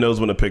Ethan knows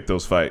when to pick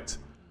those fights.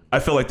 I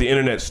feel like the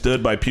internet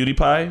stood by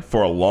PewDiePie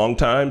for a long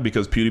time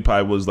because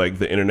PewDiePie was like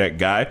the internet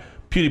guy.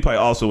 PewDiePie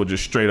also would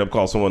just straight up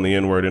call someone the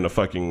N-word in a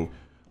fucking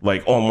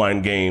like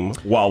online game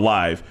while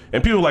live.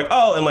 And people were like,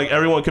 oh, and like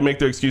everyone can make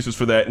their excuses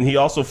for that. And he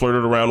also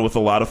flirted around with a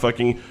lot of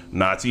fucking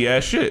Nazi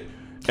ass shit.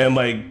 And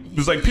like, it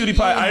was like, PewDiePie,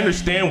 I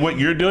understand what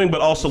you're doing,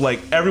 but also like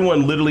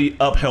everyone literally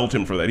upheld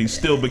him for that. He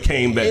still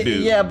became that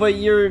dude. Yeah, but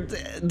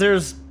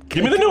there's...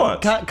 Give me the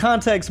nuance.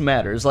 Context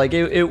matters. Like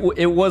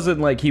it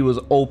wasn't like he was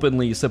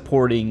openly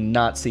supporting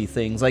Nazi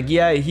things. Like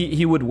yeah,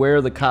 he would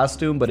wear the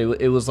costume, but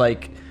it was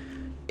like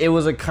it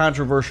was a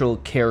controversial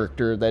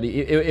character that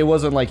it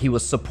wasn't like he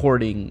was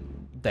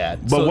supporting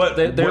that. But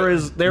so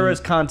there is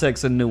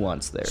context and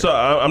nuance there. So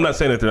I'm not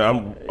saying that I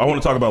want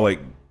to talk about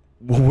like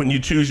when you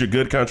choose your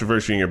good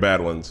controversy and your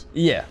bad ones.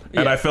 Yeah.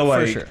 And I feel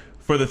like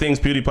for the things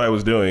PewDiePie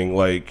was doing,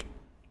 like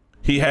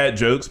he had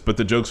jokes, but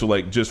the jokes were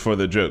like just for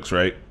the jokes,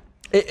 right?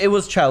 It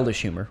was childish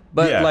humor,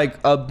 but like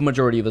a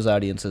majority of his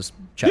audience is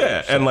childish.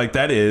 Yeah, and like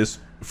that is,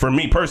 for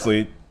me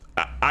personally,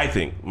 I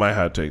think my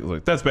hot take is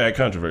like, that's bad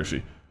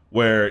controversy.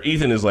 Where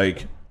Ethan is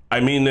like, I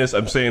mean this,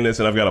 I'm saying this,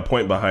 and I've got a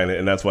point behind it,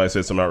 and that's why I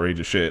said some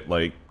outrageous shit.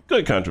 Like,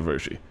 good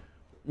controversy.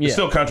 Yeah. It's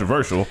still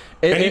controversial.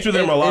 And each of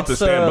them are allowed to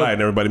stand by,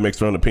 and everybody makes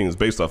their own opinions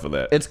based off of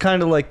that. It's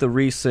kind of like the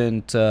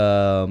recent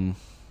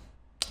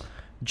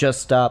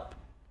Just Stop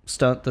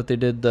stunt that they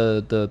did,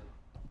 the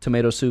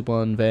tomato soup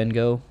on Van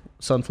Gogh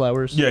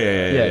sunflowers. Yeah.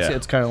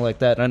 It's kind of like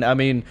that. And I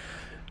mean,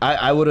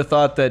 I would have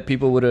thought that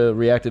people would have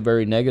reacted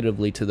very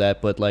negatively to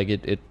that, but like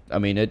it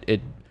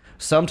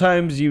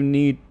sometimes you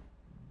need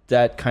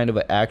that kind of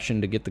an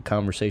action to get the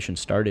conversation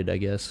started, I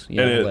guess.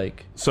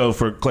 So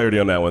for clarity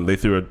on that one, they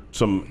threw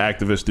some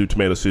activists threw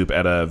tomato soup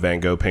at a Van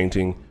Gogh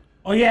painting.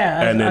 Oh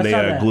yeah, and then I they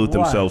saw that. glued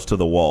Why? themselves to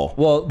the wall.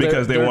 Well,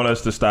 because they they're- want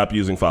us to stop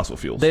using fossil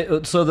fuels.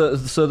 No.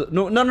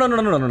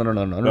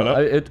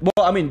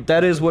 Well, I mean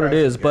that is what it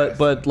is,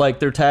 but like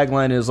their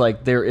tagline is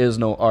like there is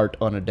no art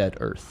on a dead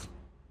Earth.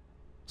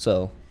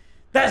 So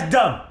That's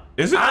dumb.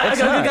 Is it? I'm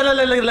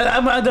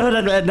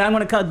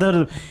gonna cut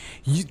the.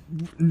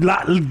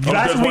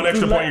 There's one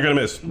extra point you're gonna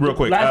miss, real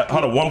quick.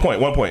 Hold on, one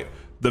point.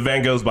 The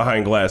Van Gogh's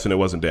behind glass and it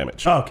wasn't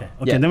damaged. Oh, okay.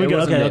 Yeah, then we it good.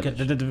 wasn't Okay.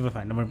 damaged. We're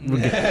fine. We're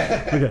good.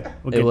 We're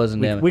good. It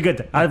wasn't damaged. We're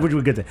good.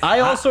 We're good. I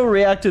also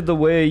reacted the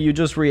way you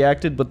just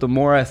reacted, but the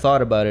more I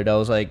thought about it, I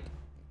was like,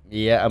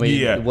 yeah, I mean,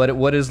 Yeah.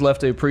 what is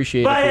left to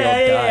appreciate But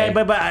if we all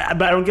die?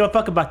 but I don't give a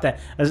fuck about that.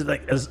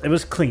 It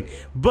was clean.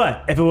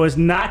 But if it was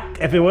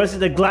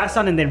the glass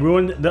on and they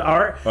ruined the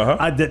art,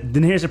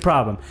 then here's the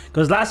problem.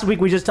 Because last week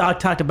we just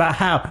talked about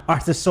how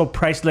art is so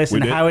priceless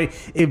and did. how it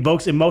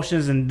evokes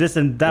emotions and this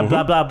and that,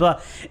 blah blah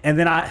blah. And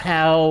then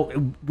how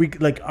we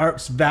like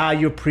art's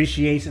value,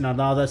 appreciation,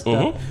 and all that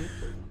stuff.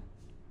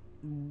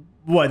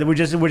 What we're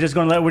just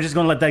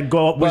gonna let that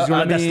go. We're just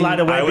gonna let that slide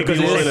away I would be because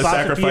willing it's to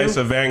profit for sacrifice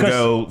you? a Van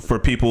Gogh for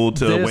people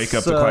to wake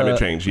up to climate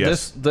change.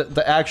 Yes.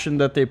 The action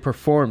that they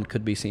performed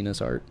could be seen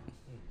as art.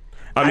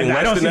 I mean, I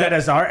less don't than see that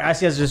as art. I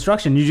see it as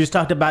destruction. You just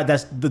talked about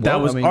that Well,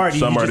 was I mean, art.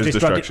 You some just art is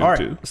destructed destruction art.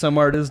 too. Some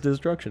art is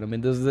destruction. I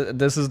mean,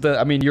 this is the.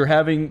 I mean, you're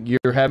having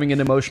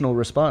an emotional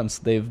response.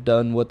 They've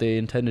done what they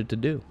intended to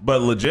do.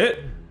 But legit,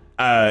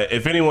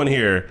 if anyone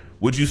here,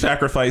 would you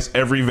sacrifice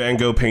every Van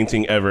Gogh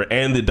painting ever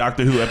and the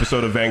Doctor Who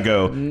episode of Van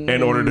Gogh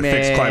in order to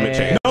fix climate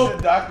change?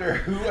 Doctor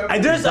Who.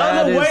 There's That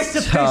other is ways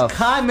to tough. fix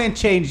climate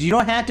change. You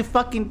don't have to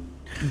fucking.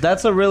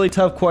 That's a really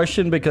tough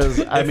question because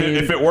I mean,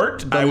 if it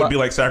worked, I would be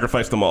like,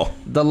 sacrifice them all.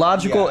 the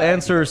logical Yeah,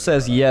 answer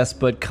says yes,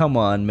 but come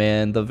on,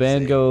 man, the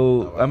Van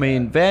Gogh. I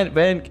mean, Van.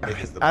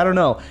 I don't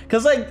know,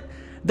 cause like.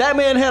 That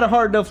man had a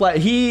hard enough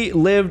life. He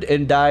lived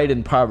and died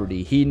in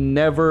poverty. He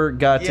never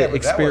got Yeah, to but that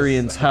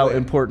experience was- how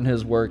important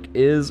his work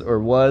is or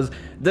was.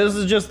 This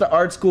is just the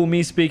art school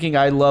me speaking.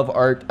 I love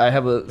art. I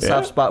have a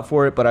soft spot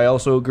for it, but I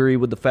also agree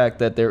with the fact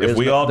that If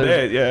we all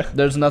dead, yeah.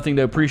 there's nothing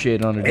to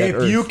appreciate on a dead If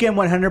Earth. you can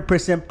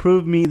 100%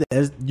 prove me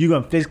that you're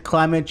gonna fix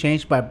climate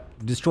change by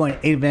destroying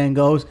 8 Van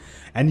Goghs,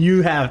 and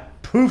you have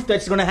proof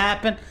that's gonna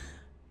happen,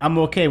 I'm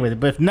okay with it.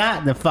 But if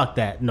not, then fuck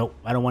that. Nope,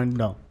 I don't want to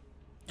know.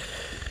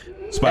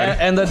 Spidey.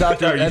 and the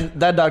Doctor Are you- and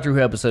that Doctor Who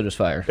episode is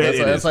fire. It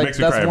is. Makes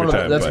me cry one of every the,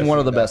 time, that's but- one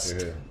of the Doctor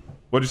best. Who.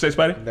 What'd you say,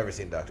 Spidey? Never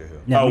seen Doctor Who.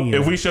 Yeah, Oh, me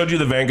either. if we showed you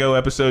the Van Gogh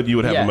episode, you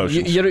would have Yeah,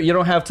 emotions. you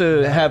don't have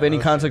to have any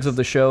context of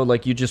the show.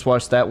 Like you just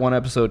watched that one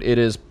episode.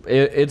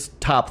 It's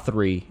top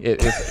 3.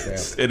 It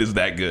is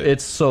that good.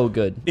 It's so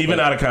good. Even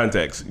out of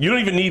context. You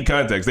don't even need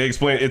context. They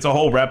explain, it's a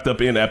whole wrapped up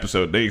in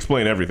episode. They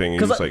explain everything. And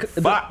you're Because just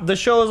like, fuck. the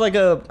show is like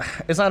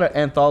it's not an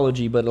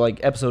anthology, but like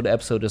episode to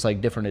episode is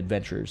like different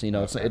adventures. You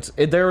know,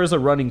 there is a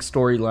running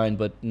storyline,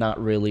 but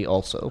not really.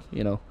 Also,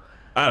 you know,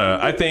 I don't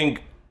know. I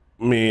think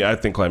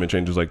climate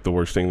change is like the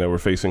worst thing that we're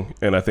facing.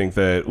 And I think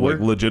that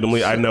like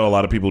legitimately, I know a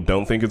lot of people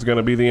don't think it's going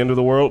to be the end of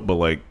the world, but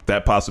like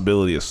that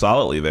possibility is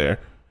solidly there.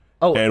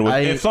 Oh, And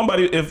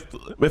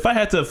if I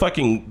had to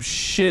fucking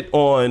shit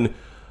on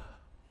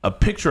a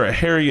picture of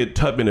Harriet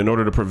Tubman in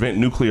order to prevent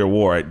nuclear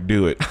war, I'd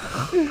do it.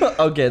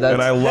 okay, that's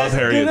And I love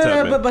Harriet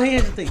Tubman. But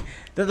here's the thing.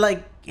 That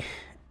like,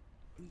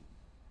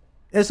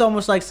 it's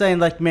almost like saying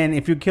like, man,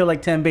 if you kill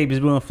like 10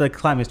 babies, we're gonna fix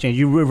climate change.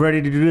 You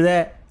ready to do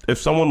that? If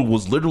someone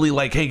was literally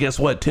like, hey, guess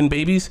what? 10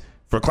 babies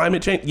for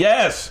climate change?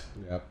 Yes.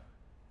 Yep.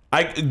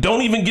 I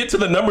don't even get to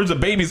the numbers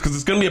of babies because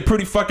it's going to be a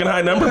pretty fucking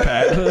high number,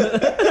 Pat.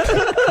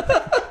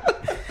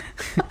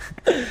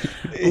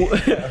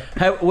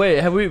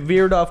 have we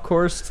veered off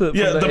course to?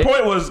 Yeah, from the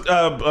point was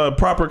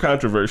proper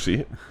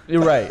controversy.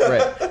 You're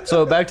right.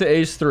 So back to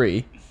Age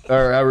 3.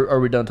 Or are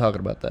we done talking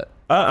about that?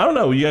 I don't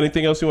know. You got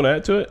anything else you want to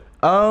add to it?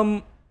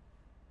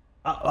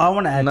 I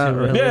want to add Not to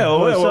it. really. Yeah,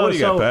 what do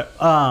you got,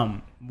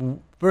 Pat?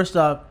 First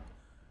off,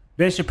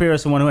 Ben Shapiro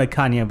is the one who had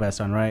Kanye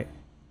West on, right?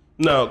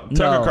 No,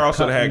 Tucker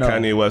Carlson had no.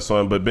 Kanye West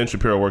on, but Ben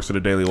Shapiro works at the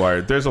Daily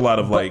Wire. There's a lot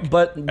of like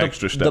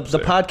extra steps the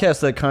there. podcast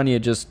that Kanye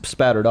just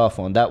spattered off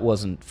on, that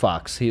wasn't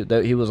Fox. He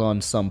was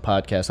on some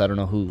podcast. I don't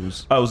know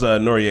whose. I was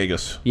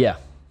Noriega's. Yeah.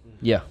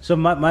 So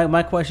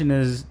my question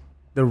is,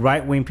 the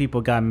right wing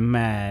people got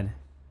mad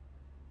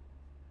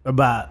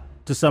to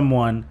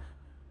someone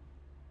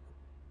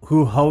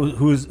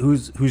who's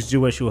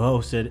Jewish who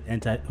hosted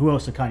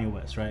Kanye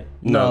West, right?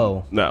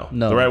 No.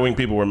 The right wing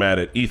people were mad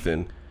at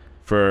Ethan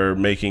for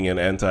making an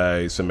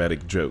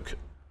anti-Semitic joke.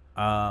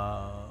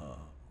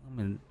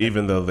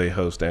 Even though they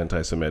host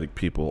anti-Semitic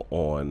people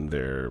on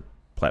their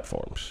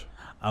platforms.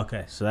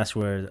 Okay, so that's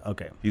where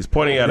He's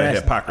pointing out a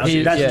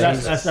hypocrisy.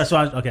 That's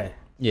why. Okay.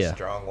 Yeah.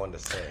 Strong one to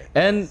say.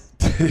 And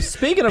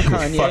speaking of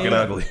Kanye, Fucking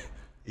ugly.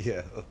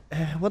 Yeah.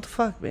 what the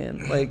fuck,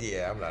 man? Like,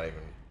 Yeah, I'm not even.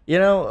 you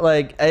know,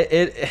 like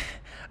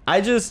I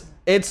just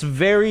it's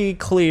very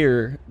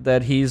clear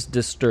that he's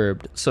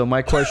disturbed. So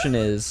my question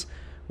is,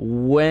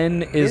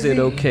 when is it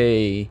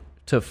okay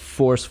to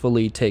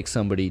forcefully take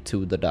somebody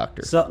to the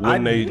doctor? So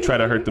When they try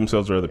to hurt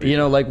themselves or other people. You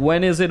know, like,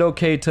 when is it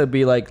okay to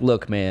be like,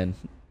 look, man,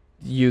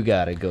 you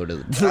gotta go to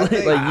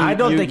the I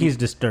don't think he's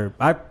disturbed.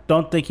 I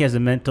don't think he has a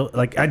mental,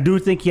 like, I do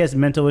think he has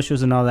mental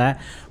issues and all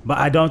that, but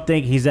I don't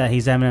think he's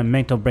having a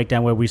mental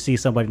breakdown where we see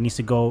somebody needs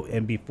to go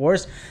and be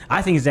forced.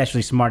 I think he's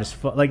actually smart as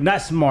fuck. Like,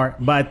 not smart,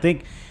 but I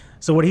think,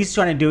 so what he's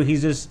trying to do,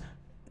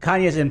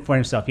 Kanye's in for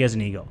himself. He has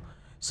an ego.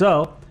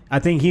 So I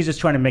think he's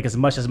just trying to make as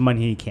much as money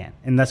he can,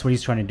 and that's what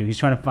he's trying to do. He's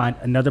trying to find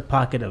another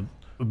pocket of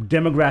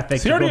demographic.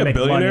 Is he already a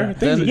billionaire?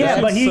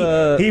 Yeah, but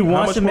he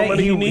wants to make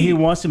he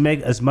wants to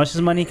make as much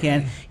as money he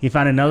can. He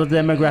found another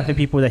demographic of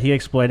people that he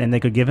exploited, and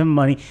they could give him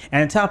money.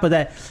 And on top of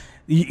that,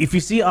 if you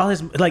see all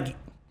his, like,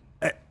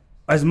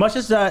 as much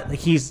as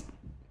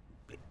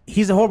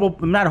he's a horrible,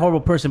 not a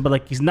horrible person, but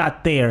like, he's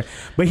not there.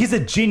 But he's a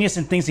genius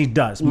in things he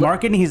does.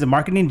 Marketing, he's a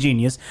marketing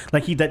genius.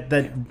 Like,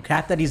 the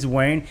hat that he's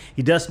wearing,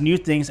 he does new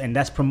things, and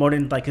that's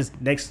promoting like his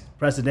next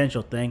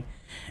presidential thing.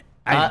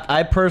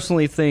 I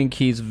personally think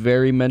he's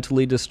very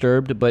mentally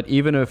disturbed, but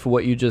even if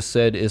what you just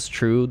said is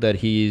true, that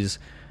he's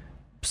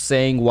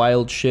saying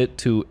wild shit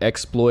to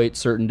exploit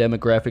certain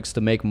demographics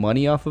to make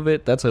money off of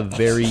it, that's a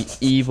very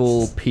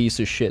evil piece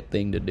of shit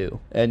thing to do.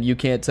 And you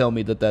can't tell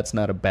me that that's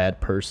not a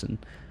bad person.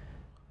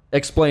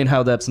 Explain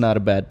how that's not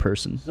a bad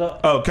person.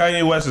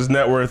 Kanye West's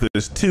net worth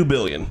is $2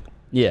 billion.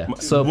 Yeah,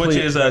 so which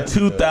is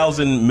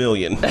 2,000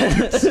 million.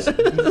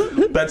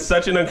 That's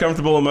such an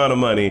uncomfortable amount of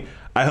money.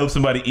 I hope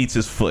somebody eats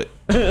his foot.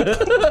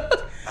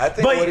 I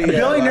think But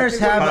billionaires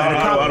have.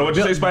 What'd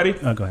you say, Spidey?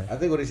 Oh, go ahead. I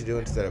think what he should do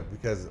instead of,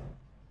 because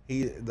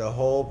the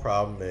whole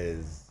problem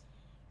is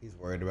he's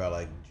worried about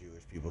like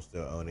Jewish people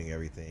still owning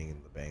everything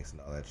in the banks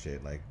and all that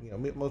shit. Like, you know,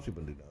 most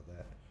people do know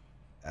that.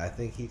 I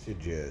think he should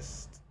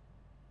just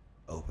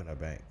open a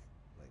bank.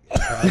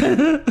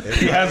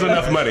 If he has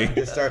enough money. He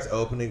just starts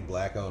opening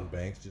black-owned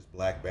banks, just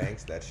black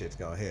banks. That shit's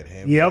gonna hit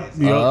him. Yep.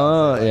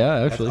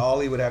 Yeah, actually. That's all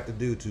he would have to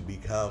do to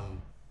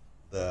become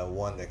the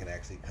one that can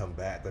actually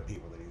combat the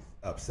people that he's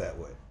upset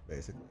with,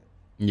 basically.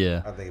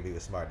 Yeah. I think it'd be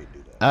smart to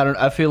do that.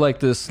 I feel like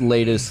this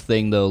latest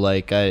thing though,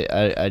 like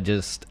I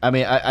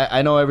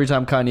know every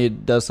time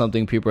Kanye does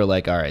something, people are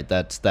like, all right,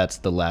 that's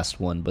the last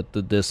one, but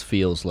this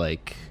feels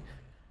like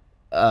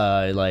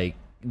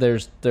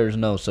there's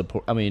no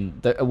support. I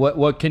mean,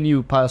 what can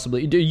you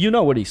possibly do? You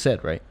know what he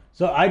said, right?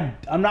 So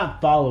I'm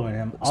not following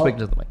him. Speak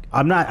to the mic.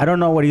 I don't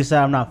know what he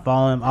said. I'm not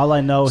following him. All I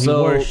know, he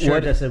wore a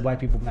shirt that said "White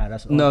people matter."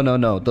 That's all.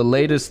 No. The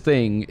latest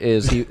thing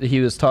is he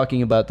was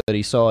talking about that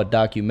he saw a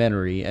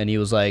documentary and he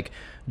was like,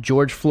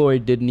 George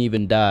Floyd didn't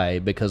even die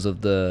because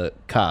of the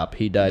cop.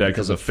 He died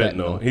because of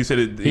fentanyl. He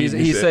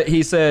said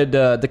he said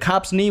the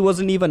cop's knee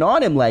wasn't even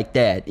on him like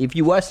that. If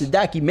you watch the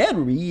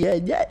documentary,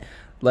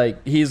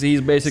 like he's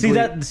basically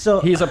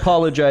he's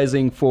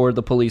apologizing for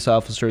the police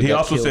officer. He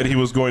also said he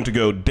was going to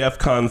go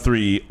DEFCON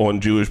 3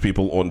 on Jewish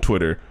people on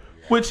Twitter,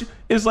 which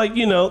is like,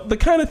 you know, the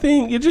kind of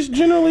thing you just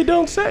generally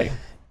don't say.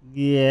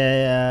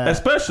 Yeah,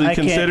 especially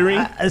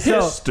considering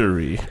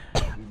history.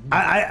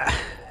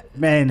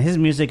 Man, his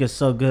music is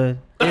so good.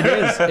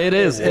 It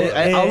is.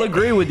 I'll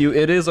agree with you.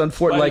 It is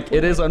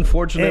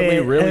unfortunately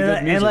really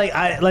good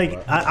music.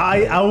 And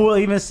I will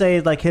even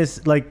say like his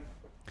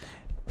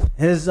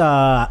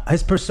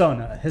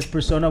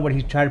persona, what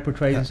he tried to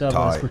portray himself,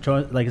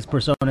 his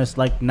persona is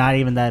like not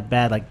even that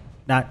bad. Like,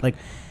 not like.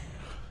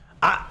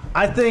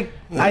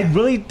 I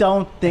really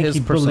don't think his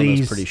he persona's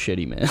believes. Pretty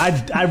shitty, man.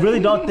 I really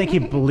don't think he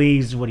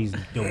believes what he's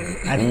doing.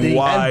 I think,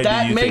 Why and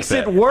that do you makes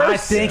think it that?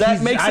 worse.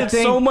 I think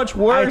so much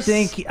worse.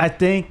 I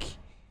think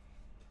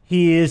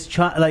he is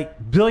trying.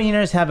 Like,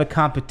 billionaires have a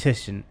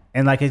competition,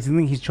 and like I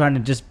think he's trying to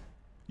just.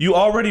 You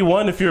already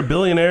won if you're a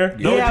billionaire.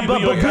 The only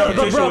people you in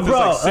competition with is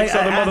like 6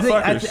 other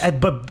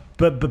motherfuckers.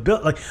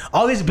 But like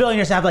all these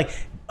billionaires have like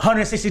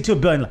 162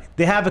 billion. Like,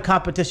 they have a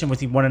competition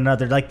with one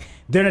another. Like,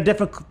 they're in a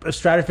different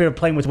stratosphere of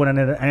playing with one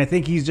another. And I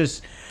think he's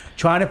just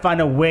trying to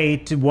find a way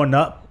to one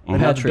up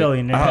another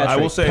billionaire. I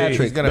will say,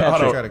 Patrick,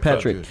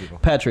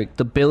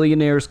 the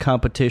billionaires'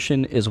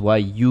 competition is why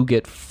you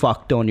get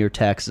fucked on your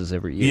taxes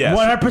every year.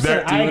 Yes.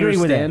 100%. I agree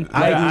with that.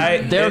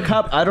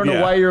 I don't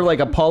know why you're like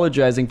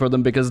apologizing for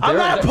them, because I'm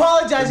not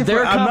apologizing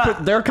for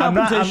their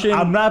competition.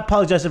 I'm not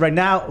apologizing right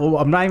now.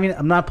 I'm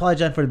not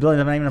apologizing for the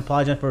billionaires. I'm not even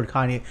apologizing for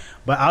Kanye.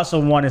 But I also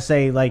want to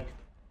say, like,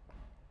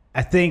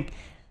 I think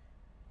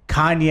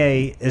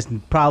Kanye is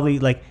probably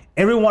like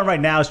everyone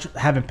right now is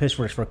having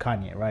pitchforks for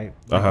Kanye, right?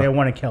 Like, they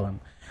want to kill him.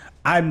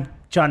 I'm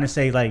trying to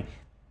say, like,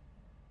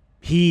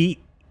 he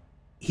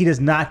does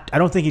not. I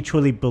don't think he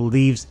truly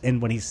believes in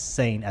what he's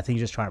saying. I think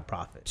he's just trying to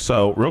profit.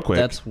 So real quick,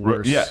 that's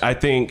worse. Yeah, I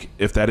think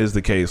if that is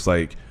the case,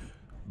 like,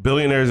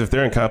 billionaires, if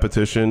they're in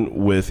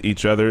competition with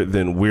each other,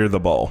 then we're the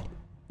ball.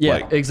 Yeah,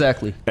 like,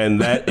 exactly. And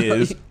that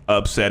is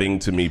upsetting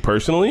to me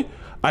personally.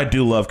 I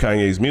do love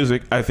Kanye's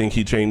music. I think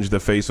he changed the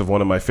face of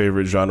one of my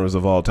favorite genres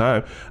of all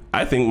time.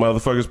 I think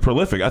motherfucker's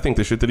prolific. I think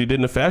the shit that he did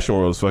in the fashion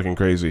world is fucking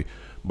crazy.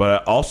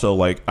 But also,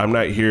 like, I'm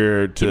not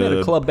here to... He made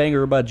a club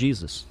banger about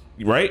Jesus.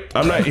 right?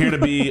 I'm not here to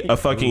be a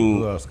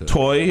fucking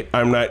toy.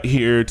 I'm not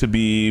here to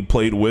be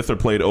played with or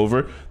played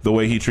over. The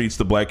way he treats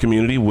the black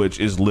community, which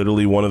is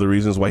literally one of the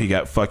reasons why he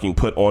got fucking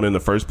put on in the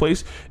first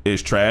place,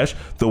 is trash.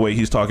 The way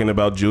he's talking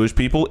about Jewish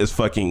people is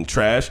fucking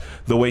trash.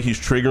 The way he's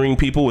triggering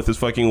people with his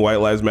fucking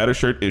White Lives Matter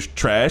shirt is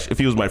trash. If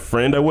he was my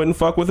friend, I wouldn't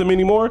fuck with him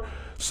anymore.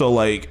 So,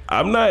 like,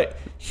 I'm not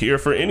here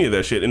for any of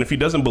that shit. And if he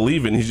doesn't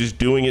believe it and he's just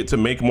doing it to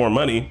make more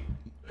money,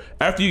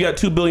 after you got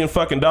 $2 billion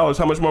fucking dollars,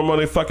 how much more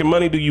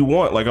money do you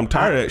want? Like, I'm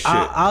tired of that shit.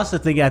 I also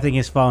think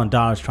he's following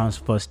Donald Trump's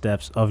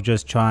footsteps of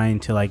just trying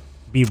to like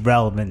be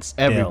relevant.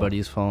 Still.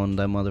 Everybody's following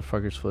that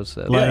motherfucker's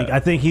footsteps. Like, I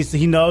think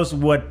he knows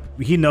what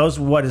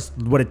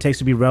it takes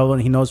to be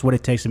relevant. He knows what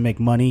it takes to make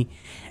money,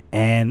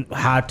 and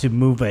how to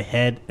move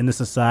ahead in the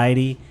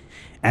society.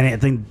 And I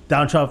think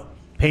Donald Trump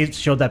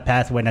showed that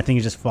pathway, and I think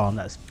he's just following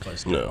that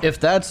footsteps. No. If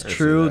that's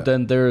true,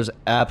 then there's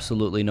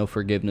absolutely no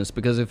forgiveness,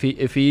 because if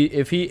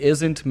he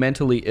isn't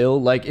mentally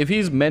ill, like if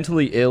he's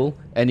mentally ill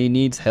and he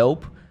needs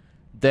help,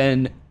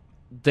 then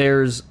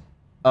there's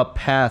a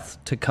path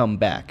to come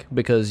back,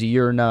 because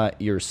you're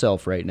not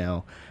yourself right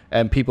now.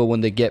 And people,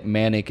 when they get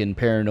manic and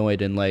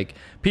paranoid and like,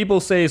 people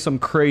say some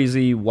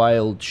crazy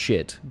wild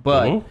shit,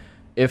 but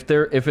if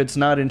it's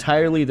not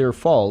entirely their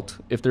fault,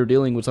 if they're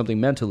dealing with something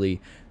mentally,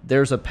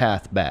 there's a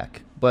path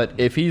back. But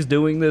if he's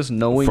doing this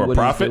knowing For what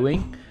profit? he's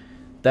doing,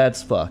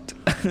 that's fucked.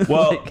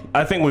 Well,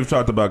 I think we've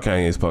talked about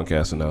Kanye's punk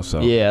ass enough,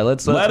 so yeah,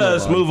 let's let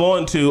us move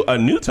on to a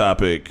new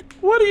topic.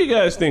 What do you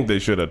guys think they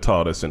should have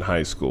taught us in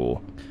high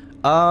school?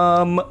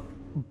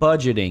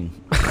 Budgeting.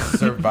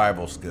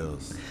 Survival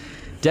skills.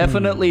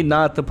 Definitely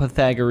not the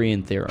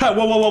Pythagorean theorem. Hi,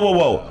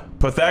 whoa.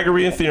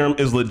 Pythagorean theorem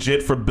is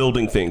legit for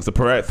building things.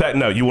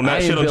 No, you will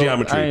not shit on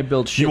geometry. I ain't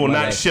built shit. You will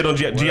not shit on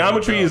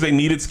geometry. Is a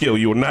needed skill.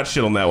 You will not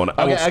shit on that one.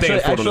 I will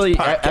stand for it on this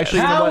podcast. you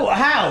know what?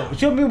 How?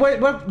 Show me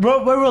what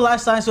were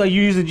last times are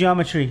you using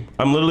geometry?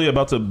 I'm literally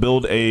about to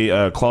build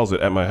a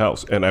closet at my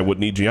house, and I would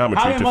need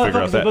geometry How to many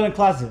figure out motherfuckers are that. building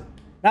closet?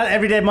 Not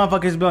everyday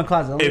motherfuckers building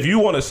closet. If you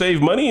want to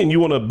save money and you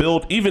want to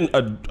build even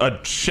a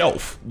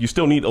shelf, you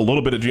still need a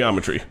little bit of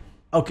geometry.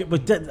 Okay,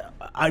 but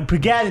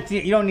Pythagorean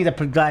theorem, you don't need a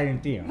Pythagorean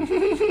theorem.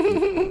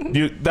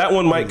 That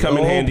one might come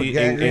in handy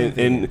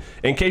Pythagorean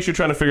in case you're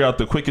trying to figure out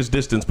the quickest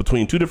distance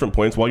between two different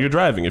points while you're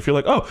driving. If you're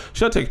like, oh,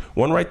 should I take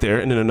one right there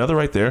and then another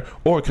right there,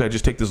 or could I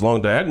just take this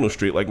long diagonal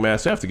street like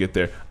Mass Ave to get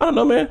there? I don't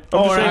know, man.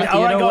 I'm just saying.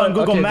 I go on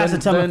Google Maps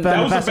and tell me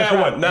That was a bad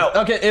one. Now,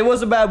 Okay, it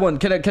was a bad one.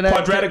 Can I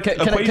Quadratic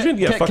equation?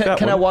 Yeah, fuck that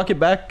Can I one. walk it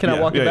back? Can I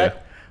walk it back?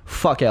 Yeah.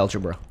 Fuck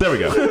algebra. There we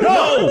go.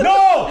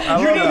 No!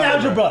 You need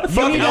algebra.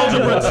 Fuck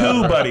algebra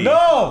 2, buddy.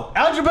 No!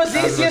 Algebra's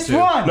the easiest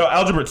one. No,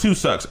 algebra 2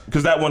 sucks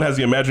because that one has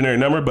the imaginary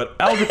number. But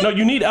algebra, no,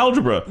 you need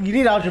algebra. You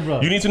need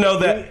algebra. You need to know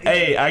that,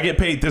 hey, I get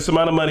paid this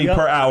amount of money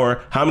per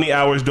hour. How many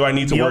hours do I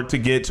need to work to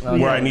get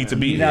where I need to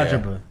be? You need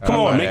algebra. Come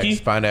on, Mickey.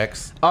 Find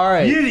X. All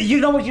right. You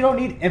know what you don't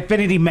need?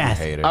 Infinity math.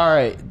 Hater. All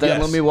right. Then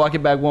Yes. let me walk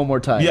it back one more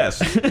time. Yes.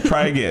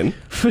 Try again.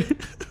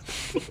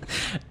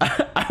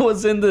 I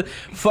was in the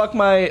fuck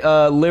my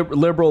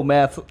liberal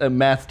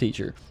math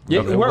teacher. Yeah,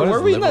 Okay, what is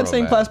were we in that liberal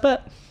same math? class,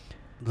 Pat?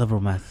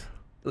 Liberal math.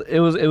 It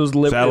was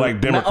liberal. Sound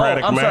like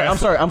democratic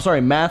math? I'm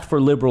sorry. Math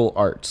for liberal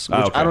arts, which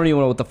okay. I don't even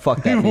know what the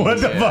fuck that means.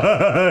 What the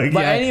fuck?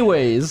 But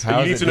anyways, You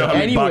need to know how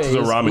many boxes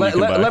of ramen you can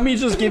buy. let me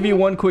just give you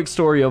one quick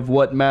story of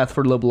what math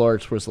for liberal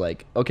arts was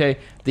like. Okay,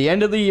 the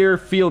end of the year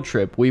field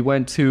trip, we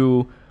went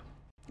to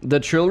the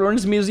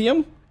Children's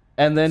Museum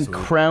and then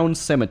Crown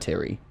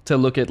Cemetery to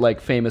look at like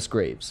famous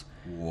graves.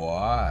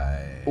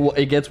 Why? Well,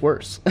 it gets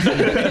worse.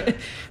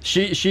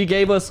 she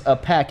gave us a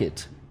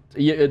packet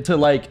to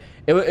like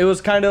it was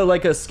kind of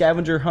like a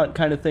scavenger hunt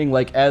kind of thing,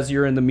 like as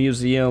you're in the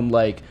museum,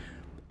 like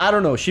I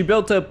don't know, she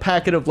built a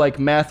packet of like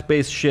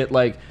math-based shit,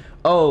 like,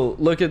 oh,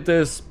 look at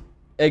this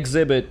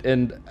exhibit,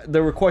 and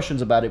there were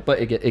questions about it, but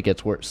it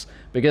gets worse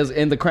because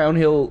in the Crown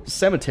Hill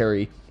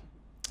Cemetery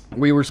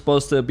we were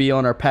supposed to be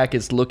on our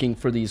packets looking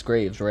for these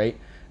graves, right?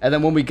 And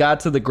then when we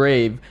got to the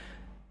grave,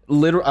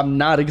 I'm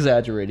not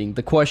exaggerating,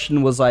 the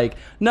question was like,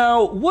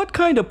 now what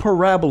kind of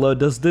parabola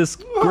does this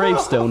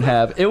gravestone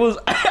have? It was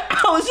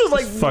I was just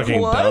like, Fucking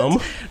what?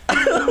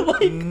 dumb.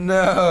 Like,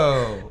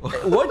 No.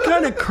 what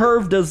kind of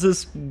curve does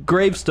this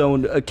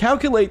gravestone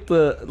calculate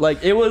the,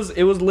 like, it was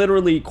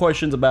literally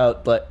questions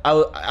about, like,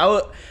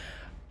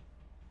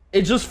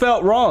 it just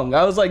felt wrong.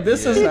 I was like,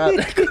 this is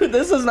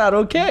not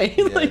okay.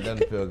 Yeah, Like, it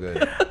doesn't feel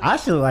good. I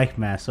still like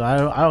math, so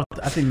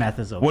I think math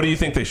is okay. What do you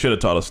think they should have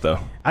taught us, though?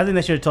 I think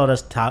they should have taught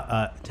us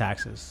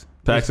taxes.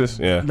 Taxes?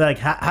 Yeah. Like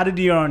how to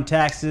do your own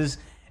taxes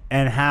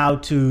and how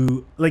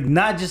to, like,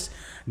 not just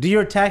do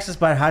your taxes,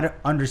 but how to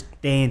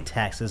understand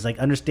taxes. Like,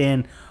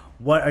 understand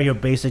what are your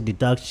basic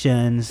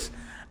deductions,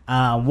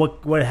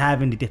 what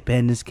having the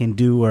dependents can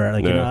do, or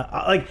like, you know,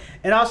 like,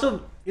 and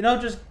also, you know,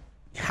 just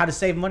how to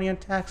save money on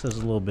taxes a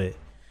little bit.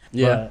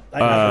 yeah.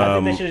 But, like, I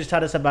think they should have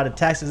taught us about the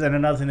taxes, and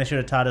another thing they should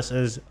have taught us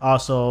is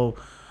also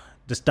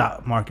the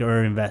stock market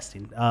or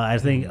investing. I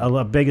think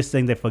the biggest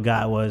thing they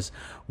forgot was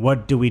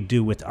what do we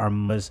do with our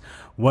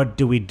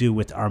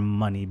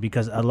money?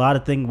 Because a lot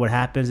of things, what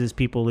happens is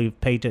people leave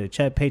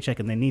paycheck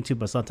and they need to,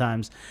 but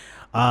sometimes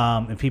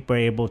if people are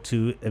able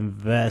to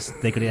invest,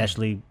 they could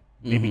actually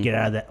maybe get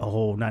out of that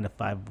whole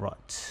 9-to-5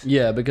 rut.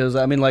 Yeah, because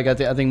I mean, like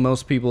I think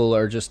most people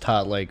are just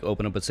taught like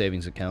open up a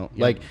savings account.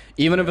 Like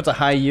even if it's a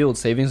high yield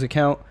savings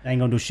account, Ain't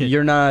gonna do shit.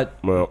 you're not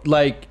Well.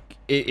 like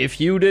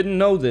if you didn't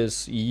know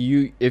this,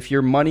 if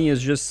your money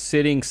is just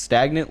sitting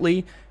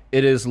stagnantly,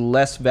 it is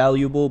less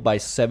valuable by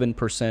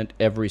 7%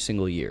 every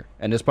single year,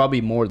 and it's probably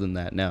more than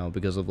that now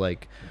because of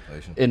like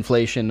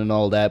inflation and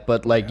all that.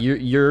 But like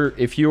you're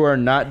if you are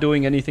not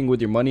doing anything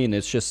with your money and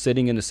it's just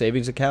sitting in a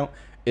savings account,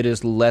 it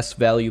is less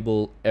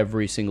valuable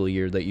every single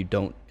year that you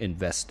don't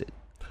invest it.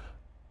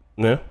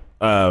 Yeah.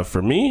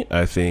 For me,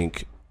 I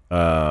think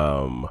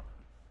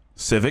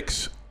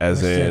civics,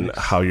 as in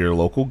how your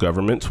local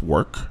governments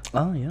work.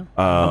 Oh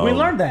yeah. We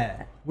learned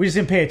that. We just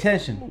didn't pay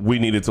attention. We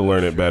needed to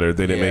learn it better.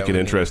 They didn't Yeah, make it we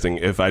interesting.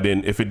 If it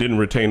didn't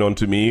retain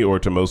onto me or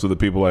to most of the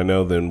people I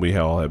know, then we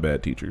all had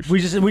bad teachers.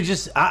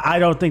 I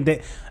don't think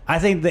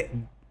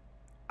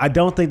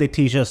they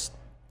teach us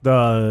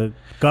the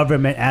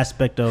government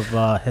aspect of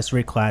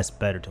history class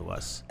better to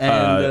us. And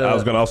I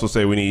was going to also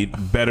say we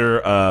need better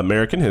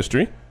American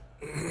history,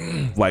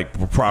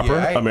 like proper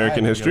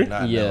American history. Do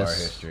not know our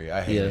history.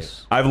 I hate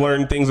it. I've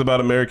learned things about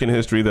American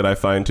history that I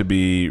find to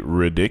be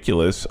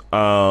ridiculous.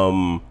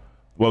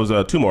 What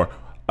was two more?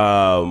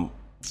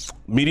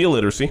 Media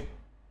literacy,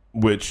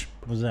 which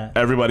What's that?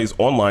 everybody's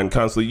online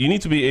constantly. You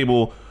need to be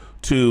able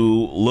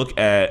to look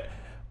at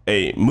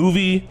a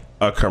movie,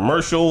 a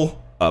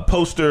commercial, a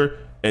poster,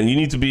 and you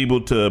need to be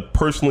able to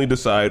personally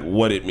decide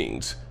what it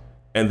means.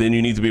 And then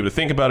you need to be able to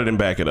think about it and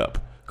back it up.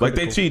 Like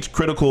they teach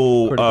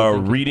critical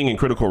reading and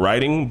critical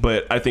writing,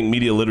 but I think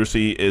media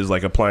literacy is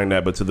like applying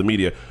that, but to the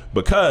media,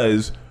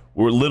 because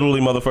we're literally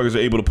motherfuckers are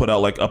able to put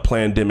out like a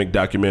pandemic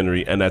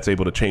documentary, and that's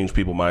able to change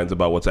people's minds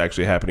about what's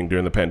actually happening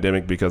during the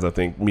pandemic, because I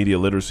think media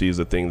literacy is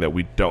a thing that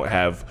we don't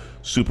have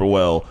super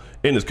well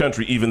in this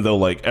country, even though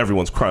like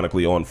everyone's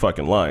chronically on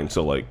fucking line.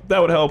 So like that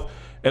would help.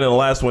 And then the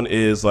last one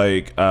is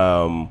like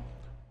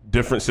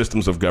different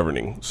systems of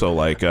governing. So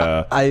like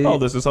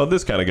this is how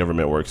this kind of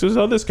government works. This is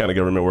how this kind of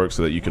government works,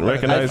 so that you can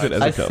recognize it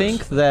as it comes. I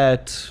think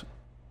that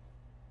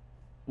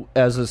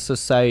as a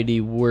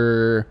society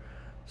we're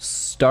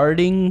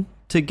starting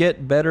to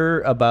get better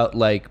about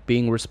like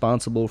being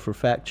responsible for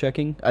fact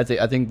checking. I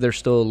think there's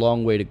still a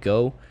long way to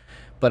go,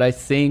 but I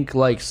think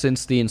like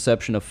since the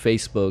inception of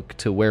Facebook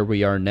to where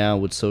we are now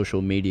with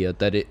social media,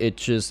 that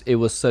it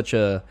was such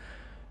a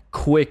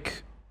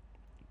quick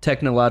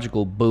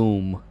technological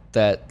boom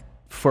that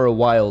for a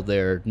while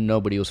there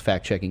nobody was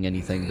fact checking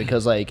anything,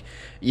 because like,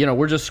 you know,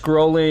 we're just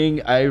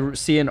scrolling, I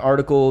see an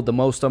article, the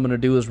most I'm gonna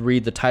do is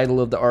read the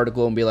title of the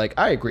article and be like,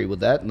 I agree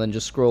with that, and then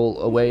just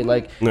scroll away.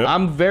 Like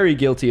I'm very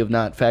guilty of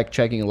not fact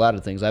checking a lot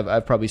of things.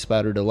 I've probably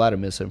spattered a lot of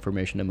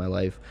misinformation in my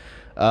life.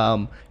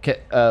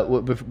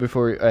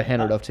 Before I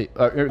hand it off to you,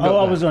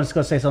 I was just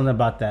gonna say something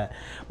about that.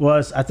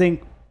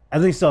 I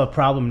think still a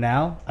problem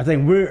now. I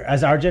think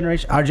our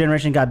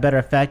generation got better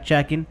at fact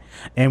checking,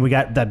 and we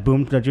got that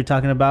boom that you're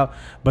talking about.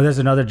 But there's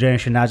another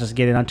generation now just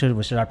getting onto it,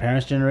 which is our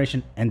parents'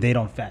 generation, and they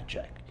don't fact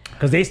check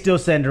because they still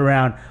send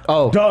around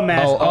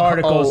dumbass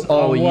articles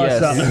on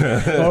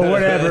WhatsApp or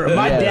whatever.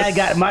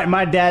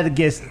 My dad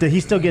he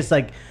still gets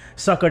like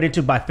suckered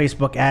into by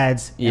Facebook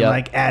ads and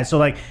like ads. So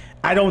like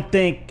I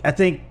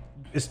think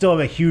it's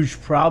still a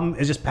huge problem.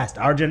 It's just past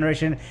our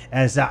generation,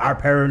 and it's our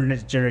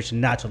parents'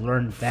 generation not to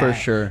learn that. For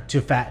sure.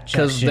 To fact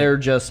check because they're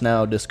just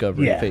now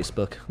discovering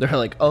Facebook. They're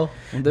like,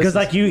 because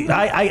like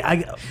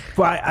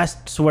I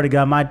swear to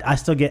God, I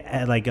still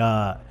get like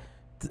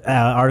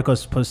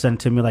articles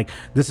sent to me like,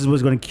 this is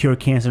what's going to cure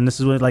cancer, and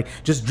this is what like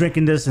just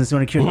drinking this and it's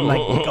going to cure. I'm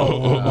like,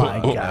 oh my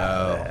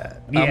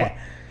God. Yeah.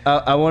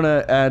 I want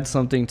to add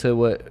something to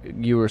what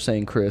you were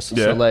saying, Chris.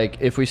 Yeah. So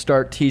like, if we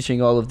start teaching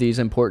all of these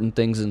important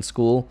things in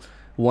school,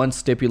 one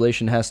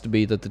stipulation has to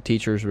be that the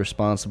teachers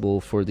responsible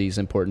for these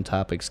important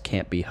topics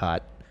can't be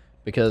hot,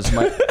 because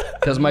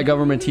my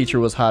government teacher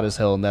was hot as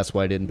hell, and that's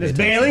why I didn't pay Miss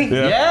attention. Bailey?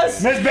 Yeah.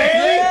 Yes, Miss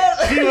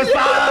Bailey? She was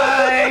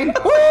fine.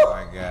 Oh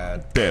my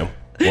God. Damn.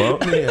 Well,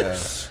 Yeah.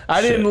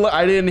 I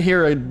didn't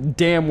hear a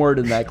damn word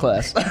in that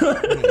class.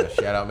 Yeah,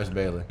 shout out Miss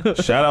Bailey.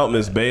 shout out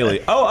Miss Bailey.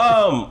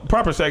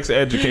 Proper sex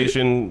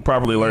education,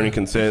 properly learning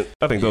consent.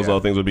 I think those all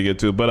things would be good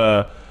too.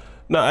 But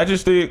no, I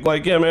just think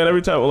like, yeah, man,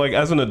 every time like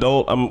as an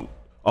adult, I'm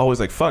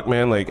always like, fuck,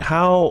 man, like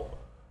how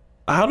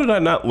did I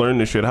not learn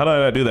this shit? How did I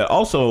not do that?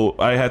 Also,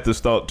 I had this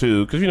thought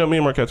too, because you know me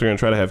and Marquette are gonna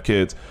try to have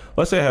kids.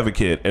 Let's say I have a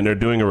kid and they're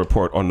doing a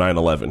report on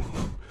 9/11,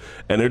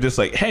 and they're just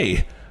like,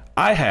 hey,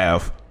 I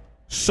have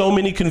so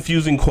many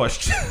confusing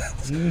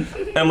questions.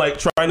 And like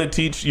trying to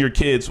teach your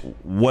kids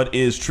what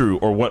is true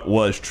or what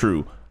was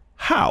true.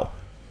 How?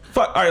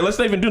 Fuck. All right, let's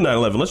not even do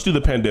 9/11. Let's do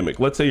the pandemic.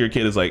 Let's say your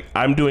kid is like,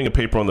 I'm doing a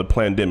paper on the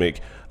pandemic.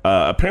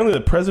 Apparently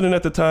the president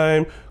at the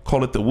time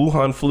called it the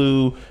Wuhan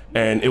flu,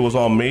 and it was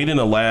all made in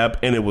a lab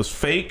and it was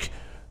fake,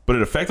 but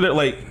it affected it.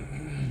 Like,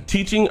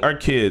 teaching our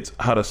kids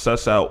how to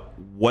suss out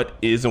what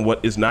is and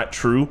what is not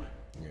true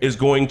is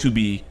going to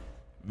be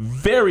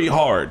very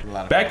hard.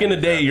 Back in the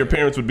day, your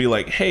parents would be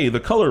like, hey,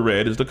 the color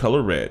red is the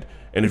color red.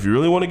 And if you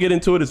really want to get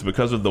into it, it's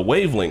because of the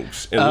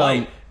wavelengths in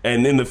light.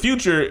 And in the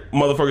future,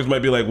 motherfuckers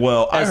might be like,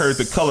 well, I heard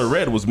the color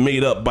red was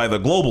made up by the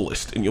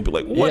globalist. And you'll be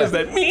like, what does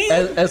that mean?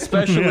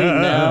 Especially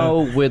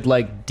now with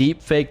like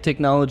deep fake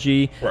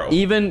technology. Bro.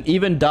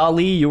 Even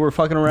DALL-E, you were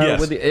fucking around Yes.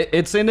 with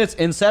it's in its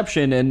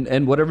inception,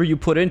 and whatever you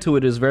put into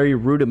it is very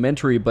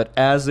rudimentary, but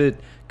as it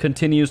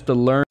continues to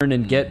learn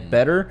and get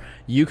better,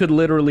 you could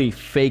literally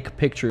fake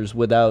pictures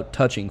without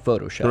touching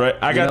Photoshop. Right.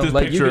 I got this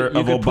picture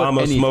of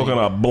Obama smoking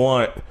a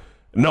blunt.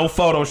 No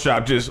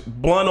Photoshop, just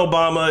blunt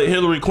Obama,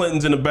 Hillary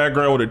Clinton's in the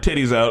background with her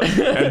titties out,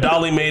 and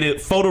DALL-E made it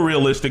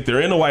photorealistic.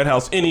 They're in the White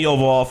House, in the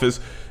Oval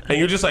Office, and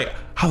you're just like,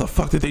 how the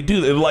fuck did they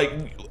do that? Like,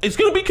 it's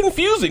going to be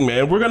confusing,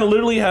 man. We're going to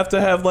literally have to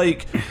have,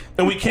 like,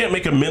 and we can't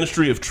make a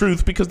ministry of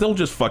truth because they'll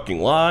just fucking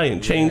lie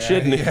and change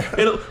shit. And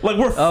it'll, like,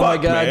 we're Oh my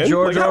fucked, God, man.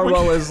 George Like,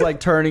 Orwell is like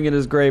turning in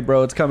his grave,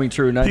 bro. It's coming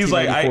true. He's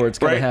like, 1994, it's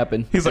gonna right?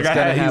 happen. He's like, It's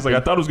gonna he's like, I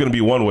happen. thought it was going to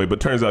be one way,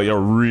 but turns out y'all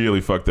really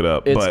fucked it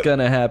up. It's but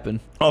gonna happen.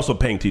 also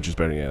paying teachers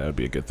better, yeah, that would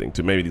be a good thing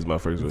too. Maybe these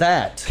motherfuckers would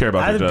That. care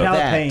about their job.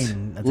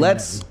 Pain. I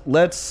think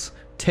Let's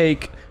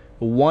take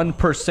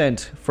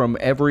 1% from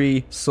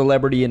every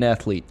celebrity and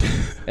athlete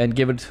and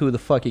give it to the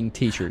fucking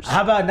teachers.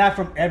 How about not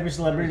from every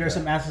celebrity? There's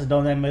some athletes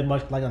don't make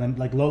much, like on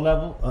like low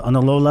level, on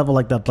the low level,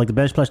 like the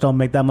bench press don't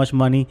make that much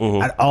money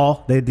at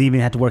all. They even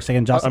have to work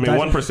second jobs. I mean,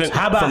 sometimes.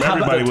 1% from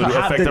everybody would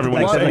affect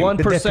everyone the same.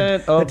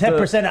 1% the of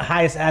 10% of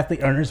highest athlete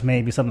earners,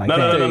 maybe something like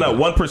that. No.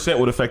 1%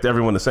 would affect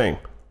everyone the same.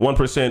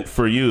 1%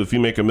 for you, if you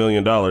make $1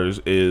 million,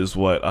 is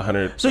what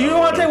 100. So you don't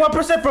want to take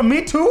 1% from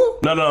me too?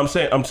 No. I'm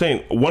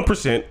saying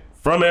 1%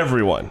 from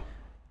everyone.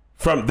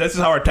 From this is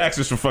how our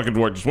taxes should fucking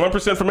work. Just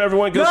 1% from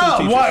everyone goes to the No,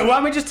 teachers. why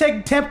don't we just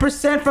take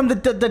 10% from the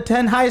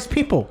 10 highest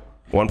people?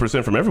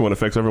 1% from everyone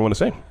affects everyone the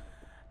same.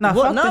 Nah,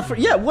 Well, fuck not that. for,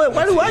 yeah.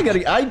 Why do I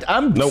gotta?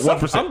 I'm No, su-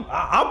 1%.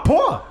 I'm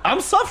poor. I'm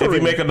suffering. If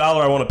you make $1,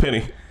 I want a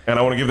penny, and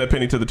I want to give that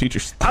penny to the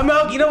teachers. I'm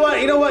out. You know what?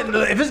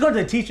 If it's going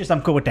to the teachers,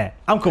 I'm cool with that.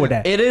 I'm cool with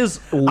that. It is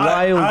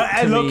wild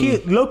to me.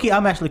 Low key,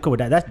 I'm actually cool with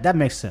that. That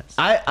makes sense.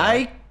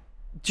 I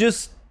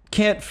just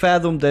can't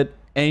fathom that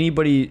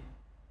anybody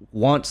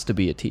wants to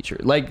be a teacher.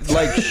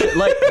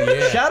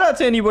 Shout out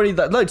to anybody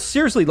that, like,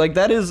 seriously, like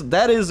that is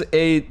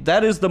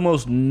the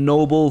most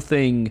noble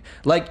thing.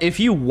 Like, if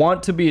you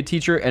want to be a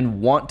teacher and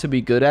want to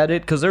be good at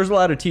it, because there's a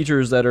lot of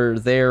teachers that are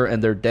there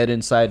and they're dead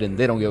inside and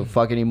they don't give a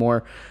fuck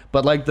anymore.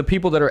 But like the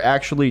people that are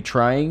actually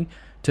trying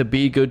to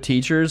be good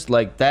teachers,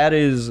 like that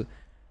is.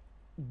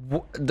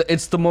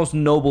 It's the most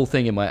noble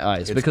thing in my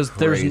eyes, because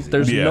crazy.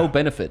 there's Yeah. no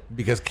benefit.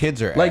 Because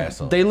kids are Like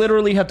assholes. they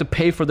literally have to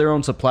pay for their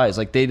own supplies.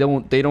 Like they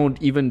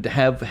don't even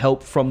have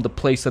help from the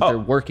place that they're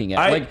working at.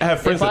 I Like have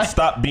friends if that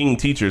stopped being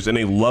teachers and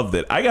they loved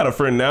it. I got a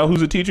friend now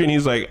who's a teacher and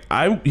he's like,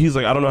 I don't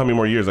know how many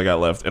more years I got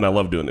left, and I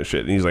love doing this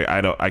shit. And he's like,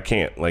 I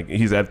can't. Like,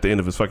 he's at the end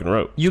of his fucking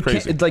rope. It's You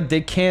crazy. can't, like,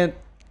 they can't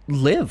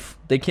live.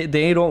 They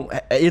don't.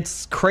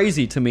 It's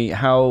crazy to me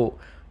how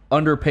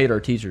underpaid our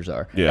teachers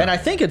are. Yeah. And I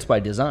think it's by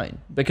design,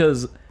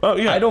 because Oh,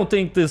 yeah. I don't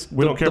think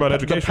We don't care about the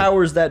education.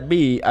 powers that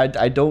be,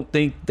 I don't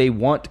think they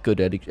want good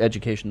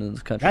education in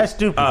this country. That's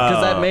stupid.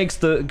 Because that makes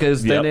then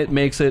Yep. it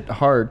makes it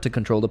hard to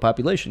control the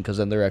population, because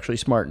then they're actually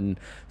smart and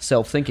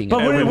self-thinking.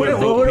 But And we wouldn't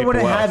vote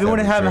people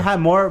out, have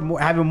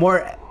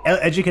more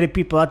educated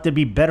people out there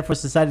be better for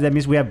society? That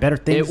means we have better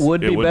things. it would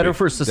be would better be.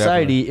 for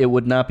society. It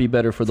would not be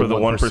better for the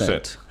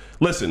 1%.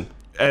 Listen,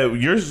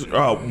 yours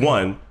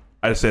one.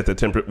 I said that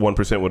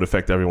 1% would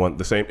affect everyone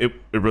the same. It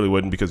really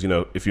wouldn't, because, you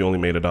know, if you only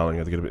made $1, you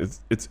have to get it.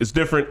 It's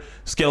different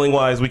scaling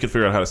wise. We could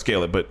figure out how to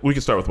scale it, but we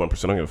could start with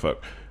 1%. I don't give a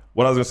fuck.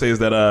 What I was gonna say is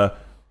that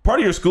part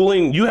of your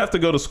schooling, you have to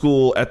go to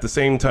school at the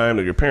same time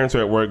that your parents are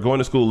at work. Going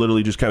to school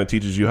literally just kind of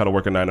teaches you how to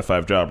work a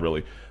 9-to-5 job.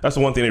 Really, that's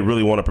the one thing they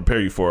really want to prepare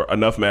you for.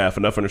 Enough math,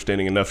 enough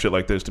understanding, enough shit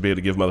like this to be able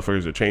to give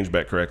motherfuckers their change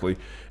back correctly.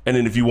 And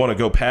then if you want to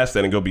go past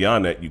that and go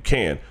beyond that, you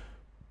can.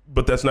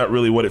 But that's not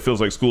really what it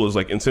feels like school is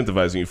like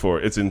incentivizing you for.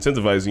 It's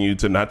incentivizing you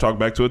to not talk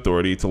back to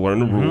authority, to learn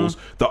the rules,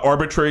 the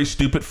arbitrary,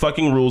 stupid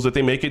fucking rules that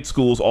they make at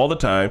schools all the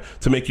time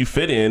to make you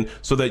fit in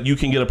so that you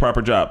can get a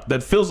proper job.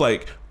 That feels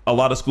like a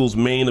lot of schools'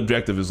 main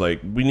objective is like,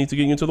 we need to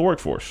get you into the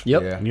workforce.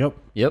 Yep. Yeah.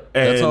 Yep.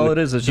 That's And all it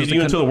is. It's just getting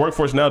you into the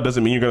workforce now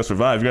doesn't mean you're going to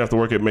survive. You're going to have to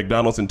work at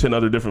McDonald's and 10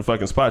 other different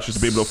fucking spots just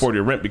to be able to afford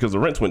your rent, because the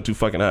rents went too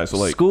fucking high. So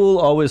like, school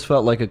always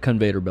felt like a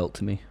conveyor belt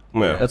to me.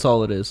 Yeah. That's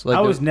all it is. Like,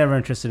 I was never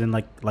interested in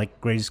like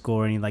grade school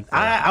or anything like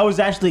that. I was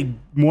actually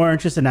more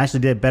interested and actually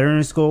did better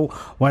in school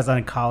when I was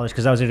in college,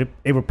 because I was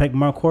able to pick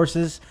more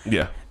courses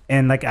yeah.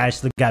 and like I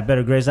actually got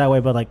better grades that way.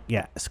 But like,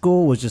 yeah,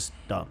 school was just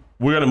dumb.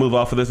 We're going to move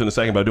off of this in a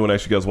second, but I do want to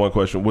ask you guys one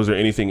question. Was there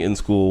anything in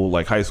school,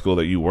 like high school,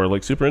 that you were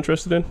like super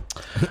interested in?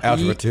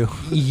 Algebra 2.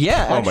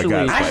 yeah, Oh my actually.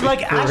 God.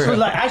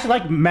 I actually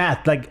like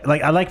math. Like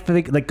I like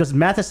because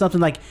math is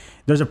something like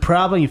there's a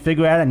problem, you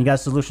figure it out, and you got a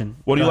solution.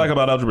 What do you like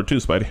about Algebra 2,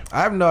 Spidey?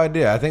 I have no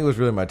idea. I think it was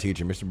really my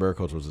teacher. Mr.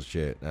 Burkholz was the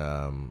shit.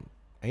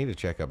 I need to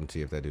check up and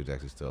see if that dude's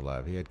actually still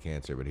alive. He had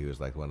cancer, but he was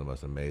like one of the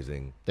most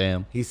amazing.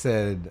 Damn. He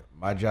said,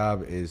 "My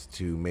job is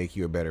to make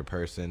you a better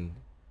person,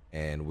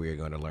 and we're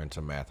going to learn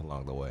some math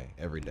along the way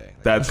every day."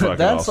 That's fucking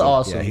That's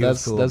awesome. Yeah, he that's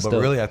was cool. that's But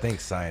dope. really, I think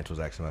science was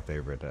actually my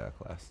favorite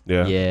class.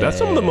 Yeah. Yeah. That's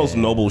some of the most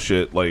noble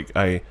shit. Like,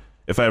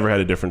 if I ever had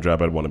a different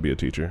job, I'd want to be a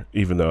teacher,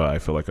 even though I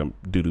feel like I'm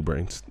doo-doo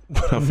brains.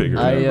 But I'll figure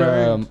it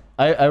out.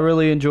 I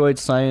really enjoyed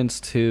science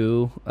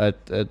too.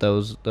 That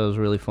was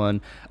really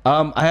fun.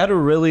 I had a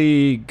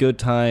really good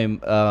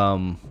time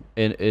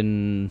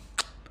in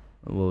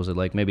what was it,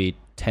 like maybe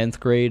 10th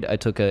grade. I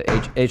took a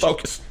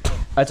Focus.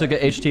 I took a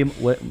HTML.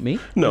 What, me?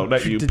 No,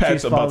 not you. The Pat's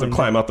tree's about to falling.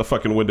 climb out the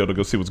fucking window to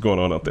go see what's going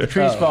on out there.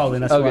 Trees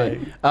falling. That's Okay.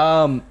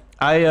 why.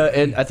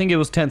 I think it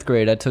was 10th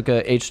grade. I took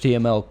a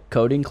HTML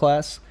coding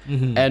class,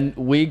 and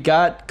we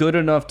got good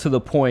enough to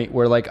the point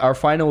where like our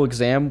final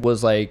exam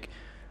was like,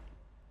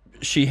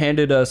 she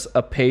handed us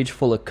a page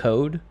full of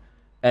code,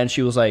 and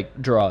she was like,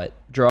 draw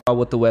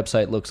what the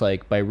website looks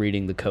like by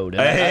reading the code.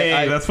 And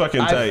Hey, that's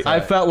fucking tight. I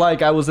felt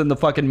like I was in the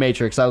fucking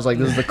Matrix. I was like,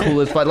 this is the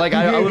coolest. But like,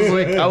 I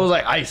was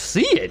like, I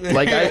see it.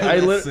 Like,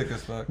 Sick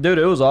as fuck. dude,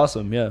 it was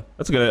awesome. Yeah.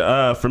 That's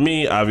good. For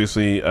me,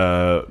 obviously,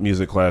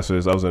 music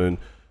classes. I was in.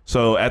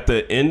 So at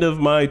the end of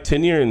my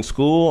tenure in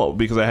school,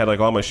 because I had like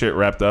all my shit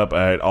wrapped up,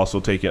 I had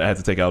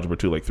to take algebra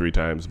 2 like 3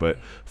 times, but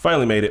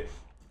finally made it.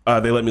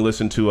 They let me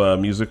listen to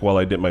music while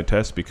I did my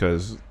test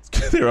because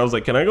I was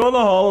like, can I go in the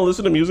hall and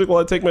listen to music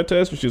while I take my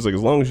test? And she was like,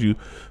 as long as you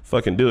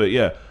fucking do it,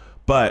 yeah.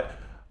 But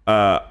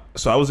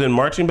so I was in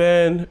marching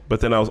band,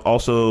 but then I was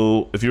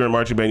also, if you were in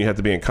marching band, you had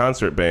to be in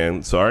concert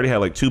band. So I already had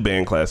like 2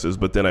 band classes,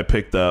 but then I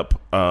picked up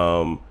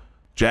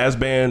jazz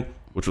band,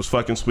 which was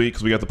fucking sweet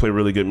because we got to play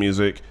really good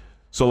music.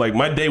 So like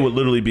my day would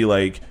literally be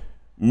like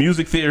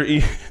music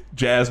theory,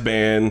 jazz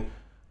band,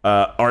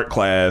 art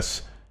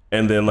class,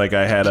 and then like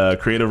I had a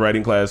creative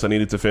writing class I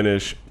needed to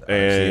finish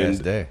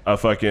and day. a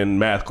fucking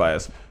math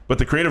class. But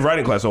the creative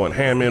writing class, I went,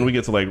 ham, man, we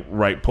get to like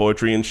write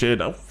poetry and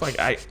shit. I'm like,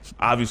 I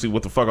obviously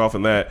what the fuck off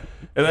in that.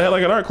 And I had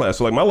like an art class.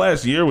 So like my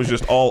last year was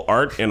just all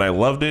art and I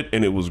loved it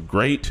and it was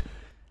great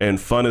and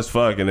fun as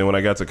fuck. And then when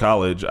I got to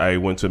college, I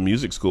went to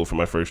music school for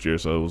my first year.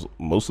 So it was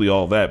mostly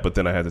all that. But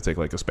then I had to take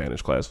like a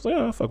Spanish class. I was like,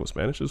 oh, fuck with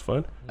Spanish. It's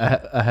fun.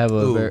 I have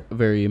a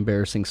very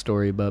embarrassing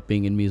story about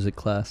being in music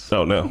class.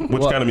 Oh, no.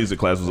 Which kind of music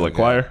class was it, like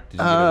choir? Did you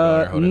get a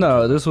daughter? Hold on.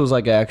 No, this was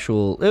like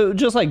actual, it was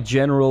just like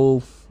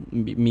general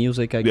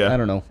music. Yeah. I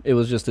don't know. It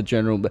was just a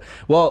general.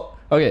 Well,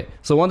 okay.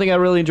 So one thing I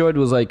really enjoyed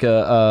was like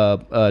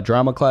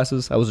drama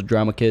classes. I was a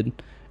drama kid,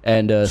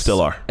 and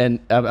Still are.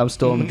 and I'm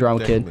still a drama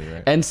kid, Definitely,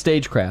 right. and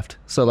stagecraft.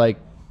 So like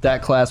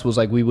that class was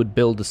like we would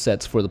build the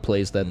sets for the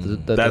plays that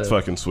That's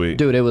fucking sweet.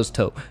 Dude, it was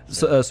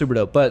super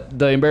dope. But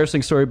the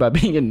embarrassing story about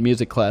being in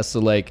music class, so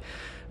like,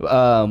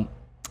 I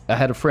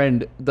had a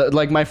friend,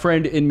 like my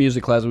friend in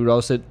music class, we would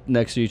all sit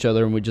next to each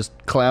other and we just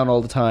clown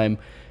all the time.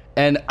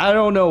 And I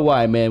don't know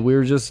why, man. We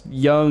were just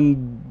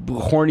young,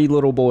 horny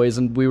little boys,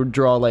 and we would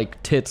draw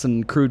like tits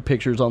and crude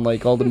pictures on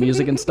like all the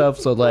music and stuff.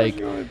 So like,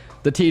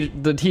 the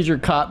teacher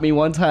caught me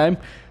one time.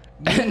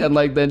 And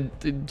like then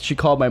she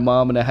called my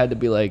mom and I had to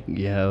be like,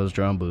 yeah, I was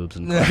drawing boobs.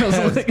 And I was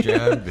like,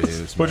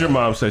 What'd your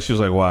mom say? She was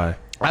like, why?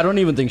 I don't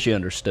even think she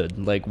understood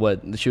like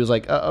what she was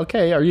like.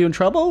 Okay, are you in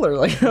trouble or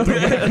like?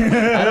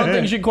 I don't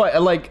think she quite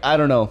like. I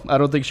don't know. I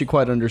don't think she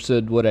quite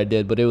understood what I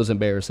did, but it was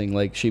embarrassing.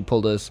 Like she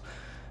pulled us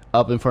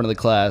up in front of the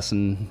class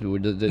and we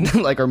did,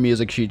 like our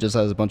music sheet just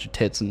has a bunch of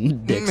tits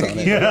and dicks on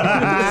it.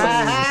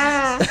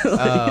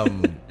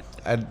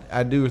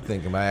 I do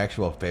think my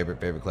actual favorite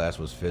class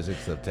was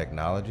physics of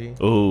technology.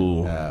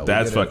 Ooh, We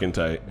that's did a- fucking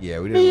tight. Yeah,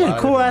 we did a lot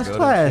of cool different ass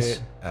building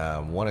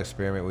class. shit. One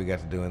experiment we got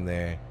to do in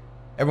there.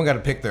 Everyone got to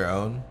pick their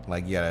own.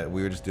 Like, yeah,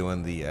 we were just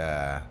doing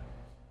the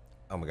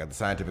oh my god, the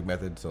scientific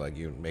method. So like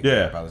you make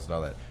Yeah. hypothesis and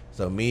all that.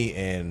 So me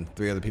and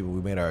 3 other people,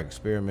 we made our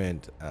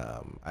experiment.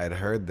 I had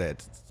heard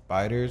that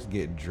spiders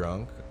get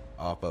drunk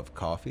off of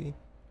coffee.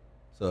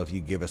 So if you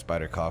give a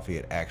spider coffee,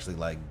 it actually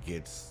like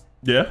gets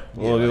Yeah? A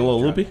little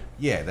drunk. loopy?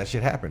 Yeah, that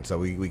shit happened. So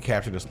we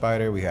captured a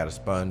spider. We had a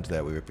sponge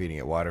that we were feeding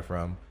it water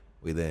from.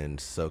 We then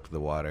soaked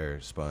the water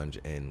sponge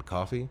in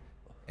coffee.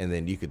 And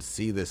then you could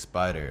see this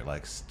spider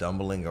like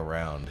stumbling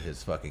around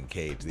his fucking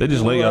cage. They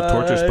just let y'all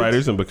torture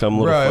spiders and become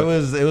little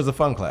Bro, fuck- it was a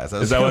fun class.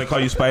 Is that why they call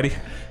you Spidey?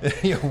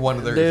 one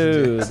of their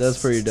Dude, that's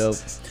pretty dope.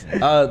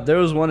 There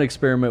was one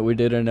experiment we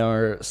did in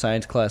our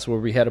science class where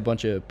we had a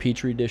bunch of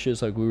petri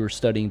dishes, like we were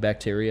studying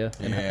bacteria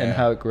and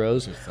how it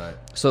grows.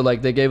 So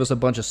like they gave us a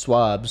bunch of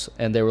swabs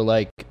and they were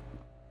like,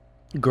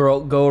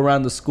 "Girl, go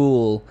around the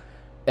school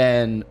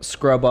and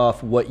scrub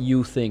off what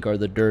you think are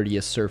the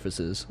dirtiest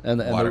surfaces." And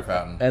Water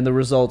fountain. And the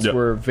results Yep.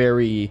 were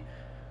very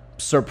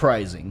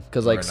surprising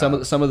because like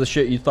Very some of the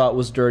shit you thought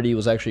was dirty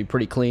was actually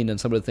pretty clean, and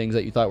some of the things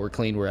that you thought were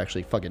clean were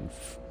actually fucking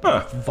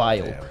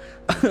vile.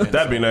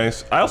 That'd be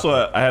nice. I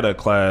also I had a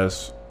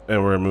class,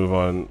 and we're gonna move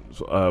on.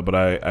 But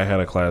I had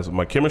a class,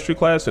 my chemistry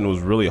class, and it was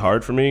really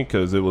hard for me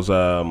because it was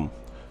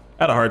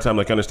I had a hard time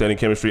like understanding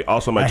chemistry.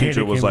 Also, my I teacher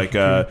hated was like,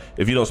 chemistry,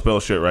 if you don't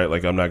spell shit right,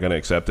 like I'm not gonna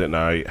accept it. And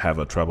I have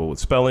a trouble with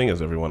spelling,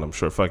 as everyone I'm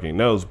sure fucking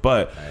knows.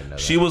 But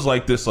she was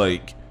like this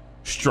like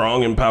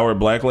strong, empowered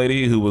black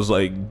lady who was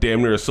like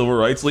damn near a civil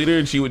rights leader,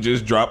 and she would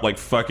just drop like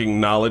fucking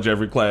knowledge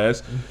every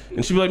class,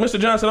 and she'd be like, Mr.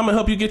 Johnson, I'm gonna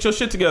help you get your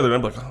shit together. And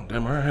I'm like, oh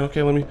damn, all right,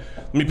 okay, let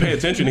me pay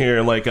attention here.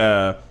 And like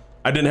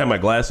I didn't have my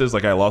glasses,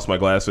 like I lost my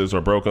glasses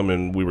or broke them,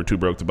 and we were too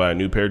broke to buy a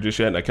new pair just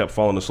yet, and I kept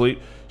falling asleep.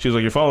 She was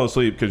like, you're falling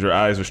asleep because your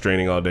eyes are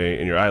straining all day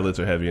and your eyelids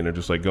are heavy and they're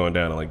just like going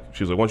down. And like,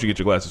 she was like, once you get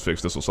your glasses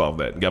fixed, this will solve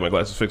that. And got my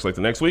glasses fixed like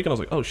the next week, and I was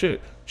like, oh shit,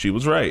 she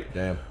was right.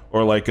 Damn.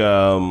 Or like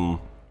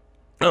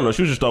I don't know,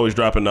 she was just always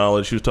dropping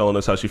knowledge. She was telling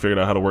us how she figured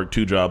out how to work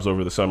 2 jobs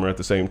over the summer at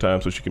the same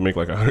time so she could make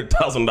like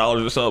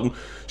 $100,000 or something.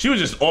 She was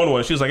just on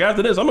one. She was like,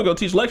 after this, I'm gonna go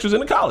teach lectures in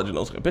the college. And I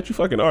was like, I bet you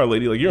fucking are,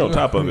 lady. Like, you're on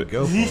top of it.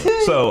 Go for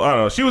it. So, I don't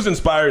know. She was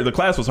inspired. The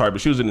class was hard,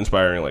 but she was an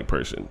inspiring like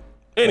person.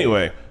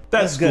 Anyway,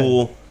 that's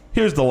cool. good.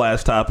 Here's the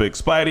last topic.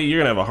 Spidey, you're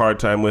gonna have a hard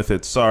time with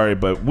it. Sorry,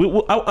 but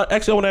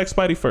actually, I want to ask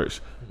Spidey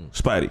first.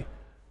 Spidey,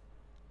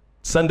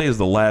 Sunday is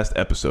the last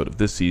episode of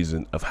this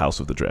season of House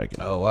of the Dragon.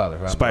 Oh wow,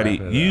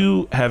 Spidey,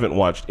 you haven't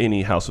watched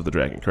any House of the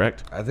Dragon,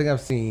 correct? I think I've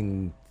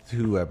seen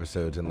 2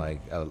 episodes in like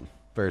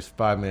first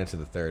 5 minutes of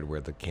the third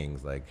where the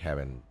king's like he's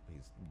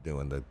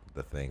doing the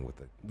thing with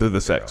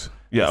The sex. girl.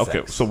 Yeah, The okay.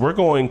 sex. So we're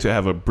going to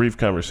have a brief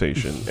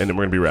conversation, and then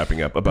we're going to be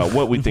wrapping up about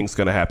what we think is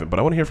going to happen. But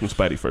I want to hear from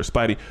Spidey first.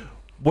 Spidey,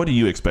 what do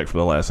you expect from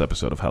the last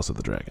episode of House of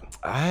the Dragon?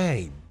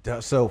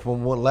 So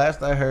from what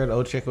last I heard,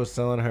 old chick was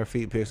selling her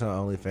feet pics on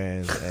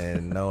OnlyFans,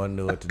 and no one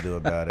knew what to do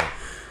about it.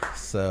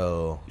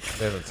 So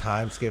there's a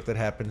time skip that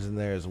happens in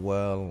there as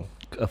well.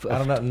 I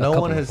don't know. No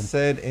one has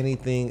said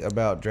anything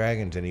about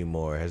dragons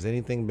anymore. Has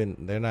anything been?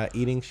 They're not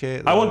eating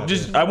shit. I want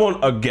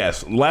a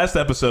guess. Last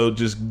episode,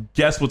 just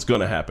guess what's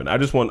going to happen. I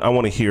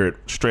want to hear it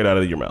straight out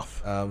of your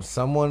mouth.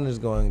 Someone is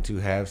going to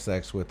have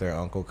sex with their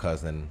uncle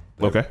cousin.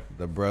 Okay.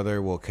 The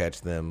brother will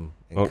catch them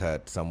and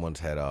cut someone's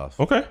head off.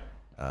 Okay.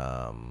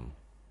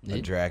 The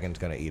dragon's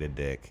gonna eat a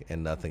dick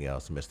and nothing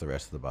else. Miss the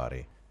rest of the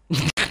body.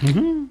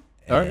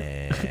 All right.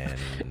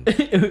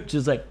 And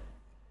just like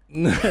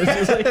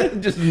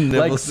Squidward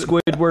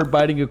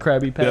biting a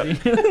Krabby Patty.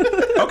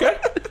 Okay.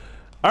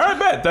 All right,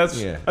 bet. I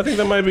think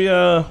that might be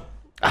You're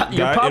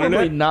probably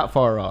internet? Not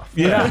far off.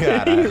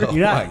 Yeah.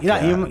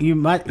 You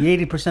might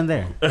 80%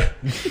 there.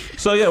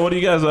 So yeah, what do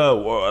you guys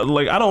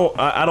like? I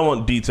don't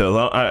want details.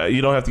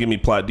 You don't have to give me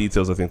plot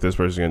details. I think this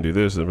person's gonna do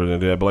this, and we're gonna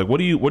do that. But like, what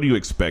are you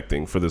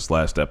expecting for this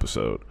last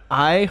episode?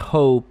 I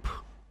hope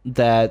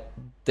that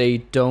they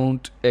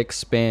don't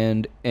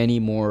expand any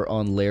more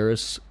on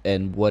Laris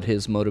and what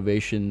his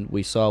motivation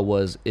we saw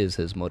is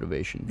his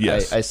motivation.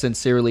 Yes. I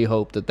sincerely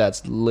hope that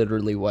that's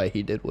literally why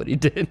he did what he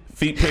did.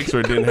 Feet pics or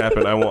it didn't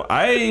happen.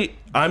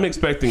 I'm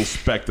expecting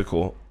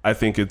spectacle. I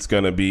think it's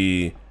gonna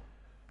be.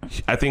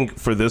 I think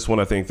for this one,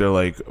 I think they're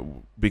like,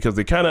 because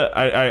they kind of.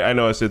 I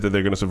know I said that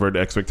they're gonna subvert the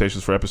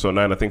expectations for episode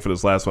 9. I think for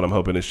this last one, I'm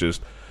hoping it's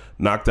just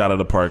knocked out of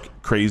the park,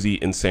 crazy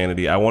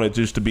insanity. I want it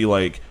just to be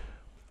like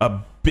a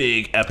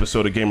big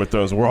episode of Game of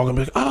Thrones. We're all gonna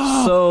be like,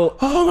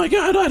 oh my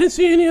god, I didn't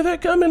see any of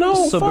that coming.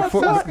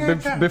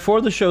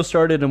 Before the show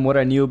started and what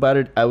I knew about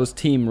it, I was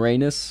Team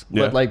Rhaenys.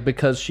 Yeah. But like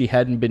because she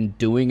hadn't been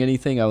doing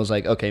anything, I was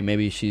like, okay,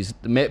 maybe she's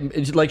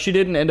like she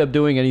didn't end up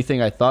doing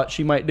anything I thought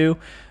she might do.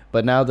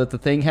 But now that the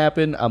thing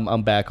happened,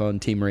 I'm back on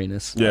Team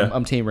Rhaenys. Yeah.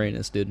 I'm Team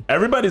Rhaenys, dude.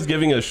 Everybody's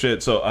giving us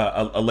shit. So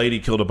a lady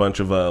killed a bunch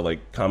of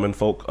like common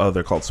folk.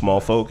 They're called small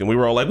folk, and we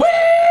were all like, woo!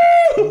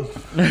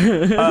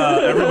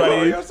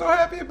 Everybody, you're so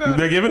happy about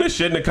they're giving us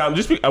shit in the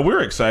comments. We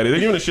were excited.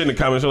 They're giving us shit in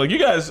the comments. They're like, you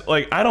guys,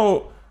 like,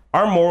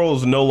 our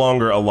morals no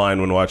longer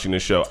align when watching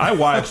this show. I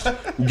watched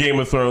Game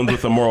of Thrones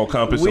with a moral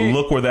compass, and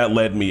look where that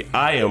led me.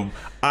 I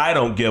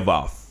don't give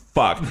a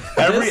fuck.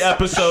 Every Show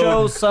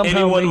episode, somehow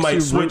anyone makes might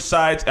you switch root-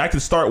 sides. I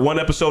could start one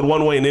episode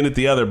one way and end it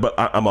the other, but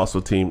I'm also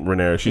Team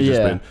Rhaenyra. She's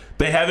just Yeah. been.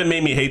 They haven't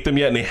made me hate them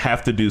yet, and they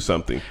have to do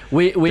something.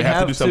 We They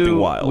have to do something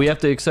wild. We have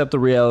to accept the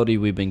reality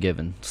we've been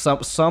given.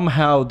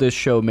 Somehow this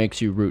show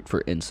makes you root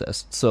for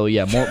incest. So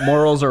yeah,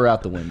 morals are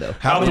out the window.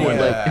 Out the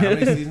window. How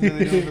many seasons are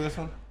they doing for this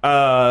one?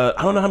 I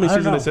don't know how many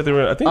seasons know. they said they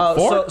were. I think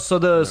 4. So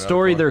the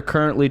story they're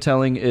currently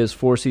telling is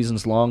 4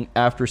 seasons long.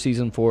 After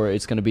season 4,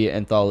 it's going to be an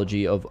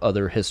anthology of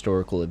other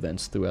historical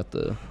events throughout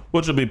the.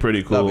 Which would be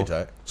pretty cool. That'd be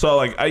tight. So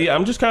like,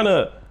 I'm just kind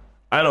of,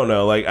 I don't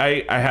know. Like,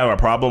 I have a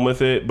problem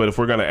with it, but if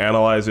we're gonna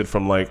analyze it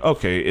from like,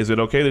 okay, is it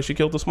okay that she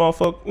killed the small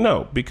folk?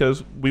 No,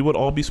 because we would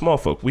all be small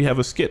folk. We have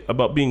a skit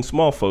about being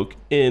small folk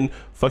in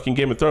fucking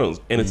Game of Thrones,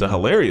 and it's a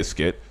hilarious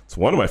skit. It's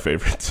one of my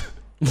favorites.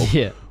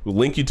 Yeah. We'll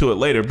link you to it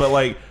later. But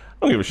like,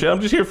 I don't give a shit. I'm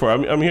just here for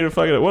it. I'm here to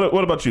fuck it up.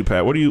 What about you,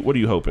 Pat? What are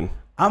you hoping?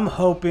 I'm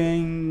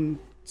hoping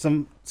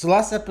So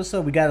last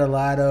episode we got a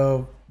lot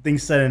of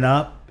things setting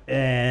up,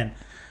 and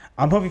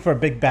I'm hoping for a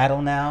big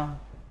battle now.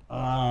 We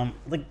have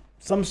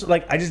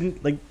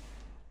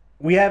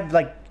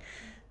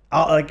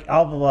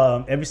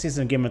every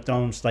season of Game of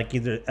Thrones, like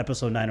either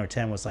episode 9 or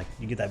 10 was like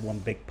you get that one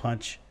big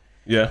punch.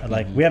 Yeah.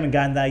 Like we haven't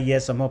gotten that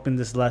yet, so I'm hoping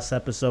this last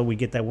episode we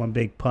get that one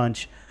big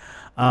punch.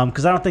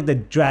 Because I don't think the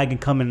dragon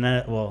coming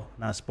in, well,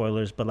 not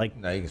spoilers, but like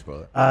No, you can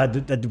spoil it.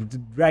 the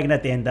dragon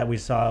at the end that we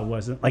saw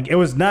wasn't like, it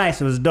was nice,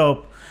 it was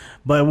dope,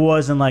 but it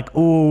wasn't like,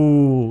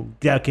 ooh,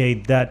 yeah, okay,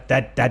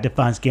 that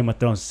defines Game of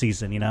Thrones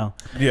season, you know?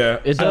 Yeah.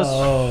 It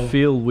does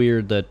feel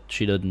weird that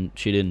she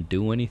didn't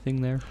do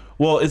anything there.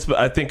 Well,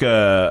 I think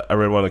I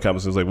read one of the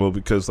comments. It was like, well,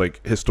 because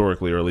like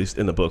historically, or at least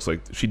in the books,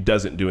 like she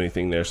doesn't do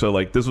anything there. So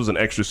like this was an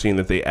extra scene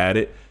that they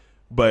added,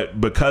 but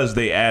because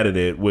they added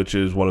it, which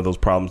is one of those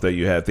problems that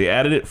you have, they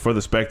added it for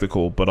the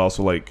spectacle, but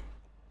also like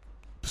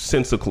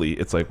sensically,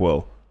 it's like,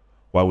 well,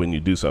 why wouldn't you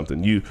do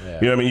something? You know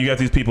what I mean? You got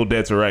these people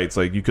dead to rights.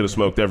 Like you could have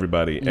smoked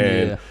everybody,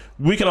 and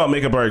we can all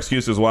make up our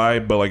excuses why.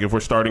 But like if we're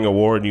starting a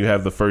war and you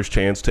have the first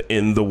chance to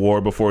end the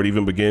war before it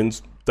even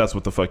begins, that's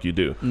what the fuck you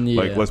do.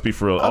 Like let's be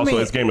for real. Also,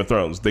 it's Game of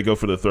Thrones. They go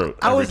for the throat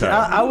every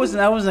time. I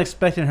wasn't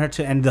expecting her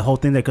to end the whole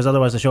thing there, because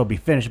otherwise the show would be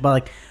finished. But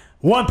like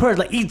one person,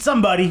 like eat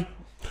somebody.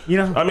 You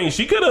know, I mean,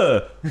 she could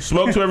have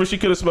smoked whoever she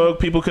could have smoked.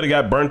 People could have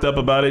got burnt up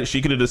about it.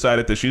 She could have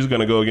decided that she's going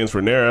to go against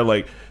Rhaenyra.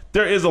 Like,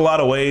 there is a lot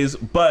of ways,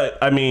 but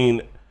I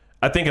mean,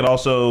 I think it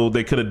also,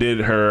 they could have did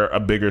her a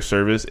bigger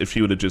service if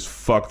she would have just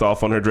fucked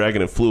off on her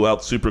dragon and flew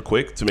out super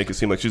quick to make it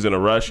seem like she's in a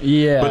rush.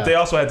 Yeah. But they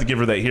also had to give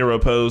her that hero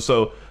pose.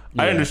 So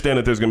I understand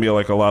that there's going to be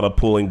like a lot of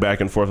pulling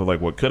back and forth of like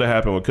what could have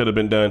happened, what could have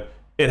been done.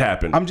 It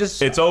happened.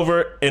 It's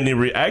over. And the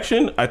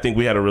reaction, I think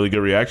we had a really good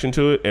reaction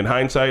to it. In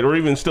hindsight, or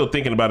even still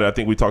thinking about it, I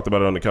think we talked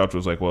about it on the couch. It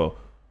was like, well,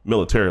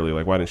 militarily,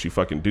 like, why didn't she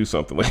fucking do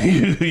something? Like,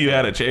 you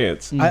had a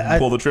chance.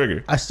 Pull the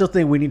trigger. I still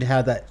think we need to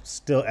have that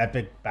still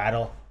epic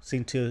battle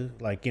scene too.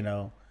 Like, you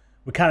know,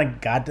 we kind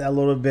of got that a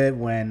little bit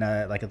when,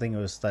 like, I think it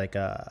was like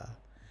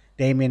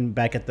Damien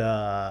back at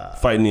the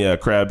fighting the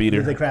crab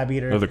eater, the crab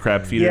eater, or the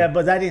crab feeder. Yeah,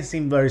 but that didn't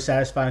seem very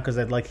satisfying because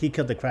like he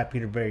killed the crab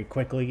feeder very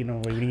quickly. You know,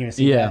 where you didn't even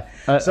see that.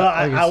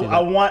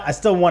 I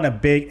still want a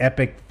big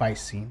epic fight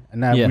scene,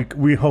 and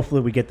we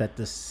hopefully we get that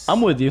this.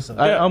 I'm with you.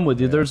 I'm with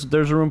you.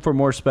 There's room for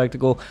more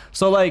spectacle.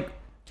 So like,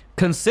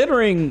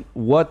 considering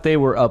what they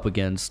were up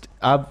against,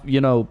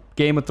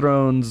 Game of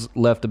Thrones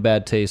left a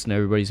bad taste in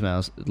everybody's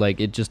mouth. Like,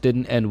 it just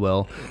didn't end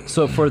well.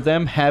 So for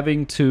them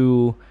having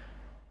to,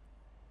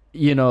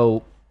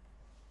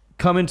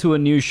 come into a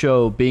new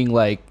show being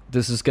like,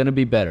 this is going to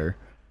be better,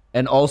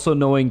 and also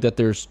knowing that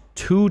there's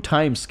 2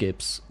 time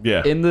skips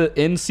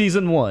in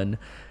season 1,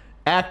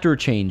 actor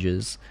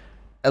changes,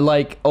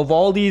 like, of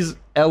all these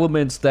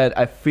elements that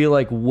I feel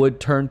like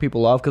would turn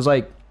people off, because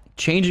like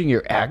changing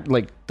your act,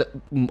 like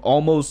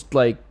almost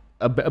like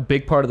a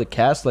big part of the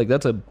cast, like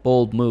that's a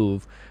bold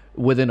move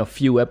within a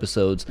few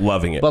episodes.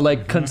 Loving it. But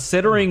like,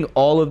 considering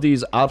all of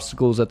these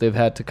obstacles that they've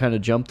had to kind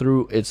of jump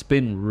through, it's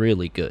been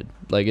really good.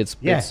 Like, it's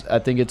I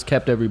think it's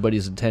kept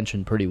everybody's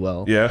attention pretty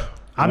well. Yeah.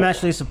 I'm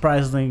actually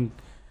surprisingly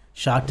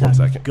shocked how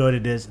good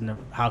it is and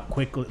how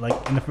quickly,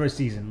 like in the first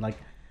season, like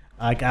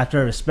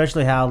after,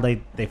 especially how they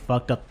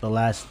fucked up the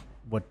last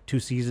 2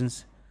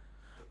 seasons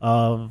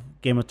of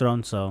Game of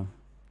Thrones. So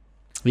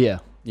yeah.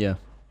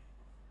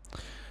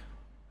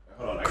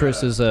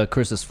 Chris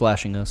is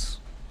flashing us.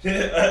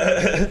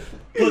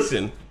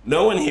 Listen,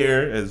 no one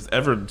here has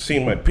ever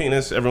seen my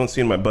penis. Everyone's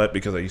seen my butt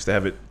because I used to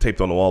have it taped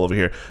on the wall over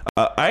here.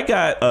 I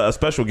got a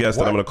special guest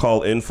that I'm going to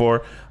call in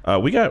for.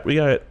 We got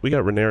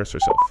Rhaenyra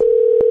herself.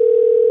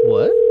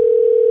 What?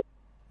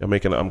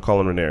 I'm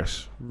calling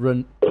Rhaenyra.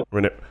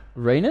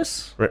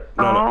 Rhaenys?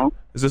 No.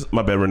 Is this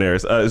my bad?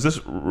 Rhaenyra. Is this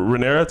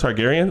Rhaenyra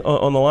Targaryen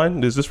on the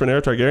line? Is this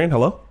Rhaenyra Targaryen?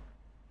 Hello.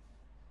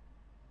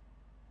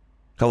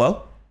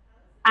 Hello.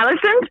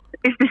 Allison,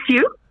 is this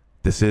you?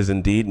 This is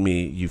indeed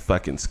me, you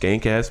fucking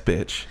skank ass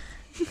bitch.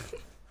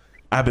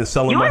 I've been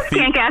selling my feet.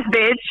 You're a skank ass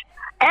bitch.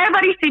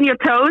 Everybody's seen your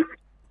toes.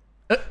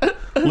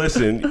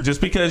 Listen,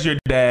 just because your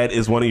dad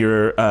is one of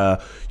your,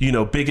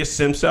 biggest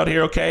simps out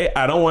here, okay?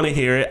 I don't want to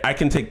hear it. I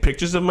can take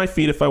pictures of my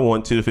feet if I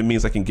want to, if it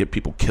means I can get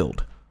people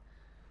killed.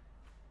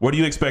 What are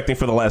you expecting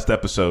for the last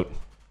episode?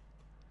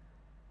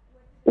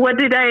 What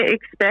did I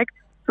expect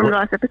from the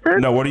last episode?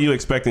 No, what are you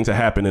expecting to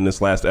happen in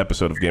this last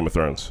episode of Game of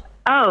Thrones?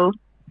 Oh,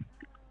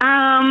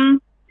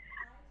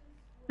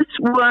 just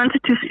want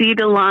to see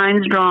the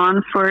lines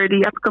drawn for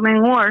the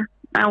upcoming war.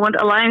 I want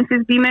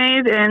alliances be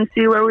made and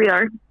see where we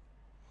are.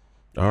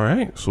 All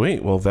right,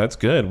 sweet. Well, that's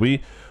good.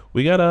 We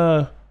got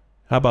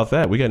how about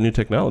that? We got new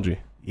technology.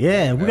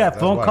 Yeah, we got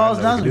phone calls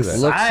now.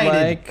 Looks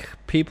like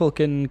people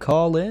can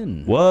call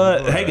in.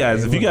 What? Hey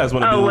guys, if you guys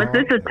want to was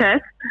this a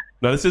test?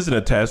 No, this isn't a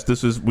test.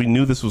 We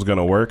knew this was going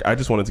to work. I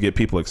just wanted to get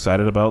people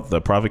excited about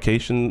the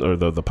provocation or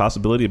the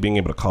possibility of being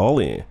able to call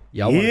in.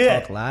 Y'all want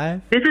to talk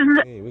live? This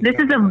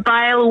is a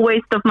vile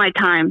waste of my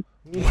time.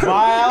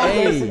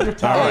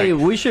 Hey,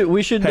 we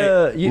should.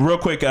 Hey, real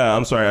quick.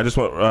 I'm sorry. I just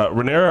want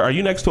Rhaenyra. Are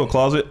you next to a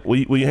closet?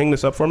 Will you hang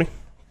this up for me?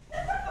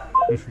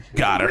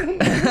 Got her.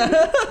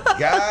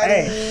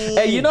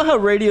 Hey, you know how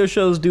radio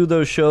shows do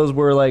those shows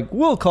where like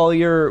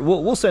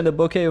we'll send a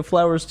bouquet of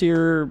flowers to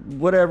your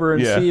whatever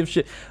and see if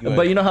shit.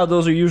 But you know how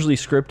those are usually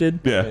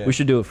scripted? Yeah. We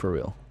should do it for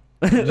real.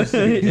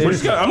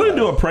 I'm gonna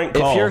do a prank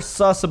call. If you're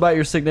sus about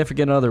your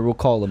significant other, we'll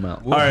call them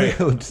out. All right,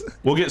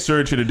 we'll get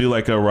Sergio to do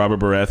like a Robert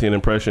Baratheon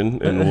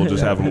impression, and we'll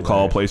just have him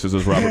call places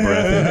as Robert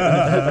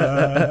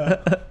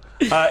Baratheon.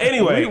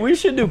 Anyway, we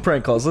should do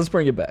prank calls. Let's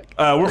bring it back.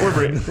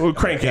 We're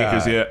crank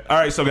yankers, yeah. All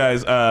right, so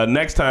guys,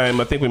 next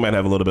time I think we might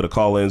have a little bit of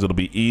call-ins. It'll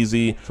be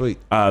easy. Sweet.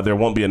 There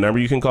won't be a number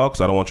you can call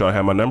because I don't want y'all to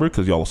have my number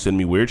because y'all will send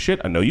me weird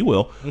shit. I know you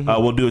will.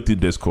 We'll do it through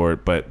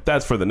Discord, but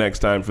that's for the next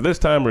time. For this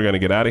time, we're gonna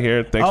get out of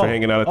here. Thanks for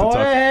hanging out at the top.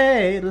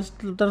 Hey,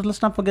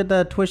 let's not forget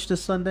the Twitch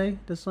this Sunday.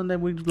 This Sunday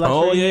we live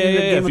Oh, yeah.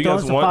 Game If of you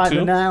guys Thrones, want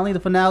to. the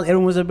finale.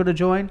 Everyone was able to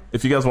join.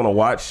 If you guys want to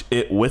watch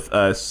it with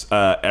us,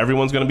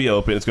 everyone's going to be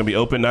open. It's going to be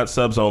open, not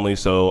subs only.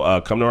 So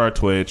come to our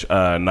Twitch,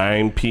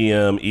 9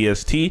 p.m.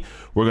 EST.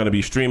 We're going to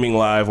be streaming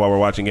live while we're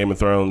watching Game of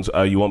Thrones.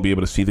 You won't be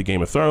able to see the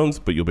Game of Thrones,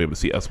 but you'll be able to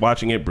see us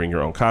watching it. Bring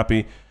your own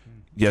copy.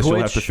 Yes, you'll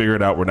have to figure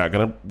it out. We're not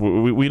going to...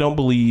 We don't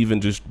believe in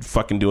just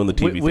fucking doing the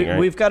TV thing, right?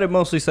 We've got it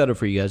mostly set up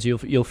for you guys.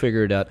 You'll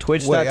figure it out.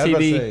 Wait, I was about to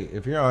Twitch.tv. say,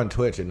 if you're on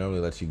Twitch, it normally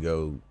lets you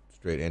go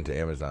straight into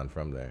Amazon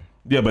from there.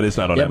 Yeah, but it's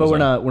not on Yeah, Amazon.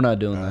 but we're not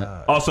doing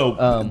that.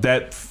 Also,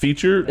 that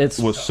feature It's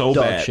so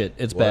dog bad. shit.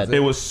 It's Was bad.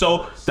 It was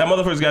so... That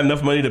motherfucker's got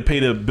enough money to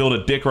pay to build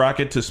a dick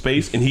rocket to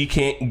space, and he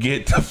can't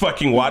get the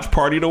fucking watch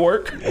party to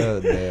work. Oh,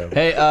 damn.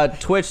 Hey,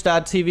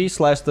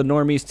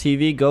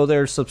 twitch.tv/TheNormiesTV. Go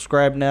there,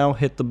 subscribe now,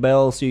 hit the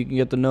bell so you can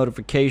get the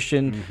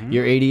notification.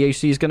 Your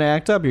ADHD is going to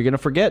act up. You're going to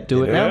forget.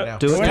 Do it now.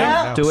 Do it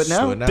now. Do it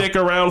now. Stick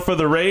around for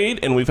the raid,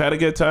 and we've had a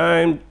good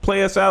time.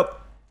 Play us out.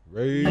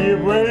 Raid.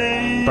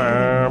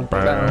 Bam,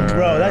 bam.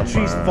 Bro, that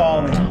tree's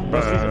falling.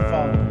 Those trees are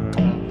falling.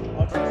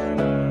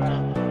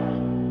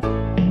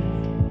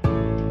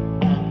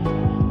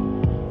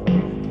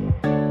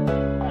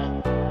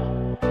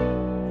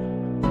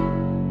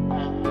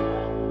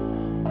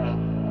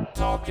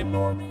 Talking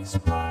Normies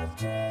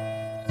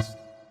Podcast.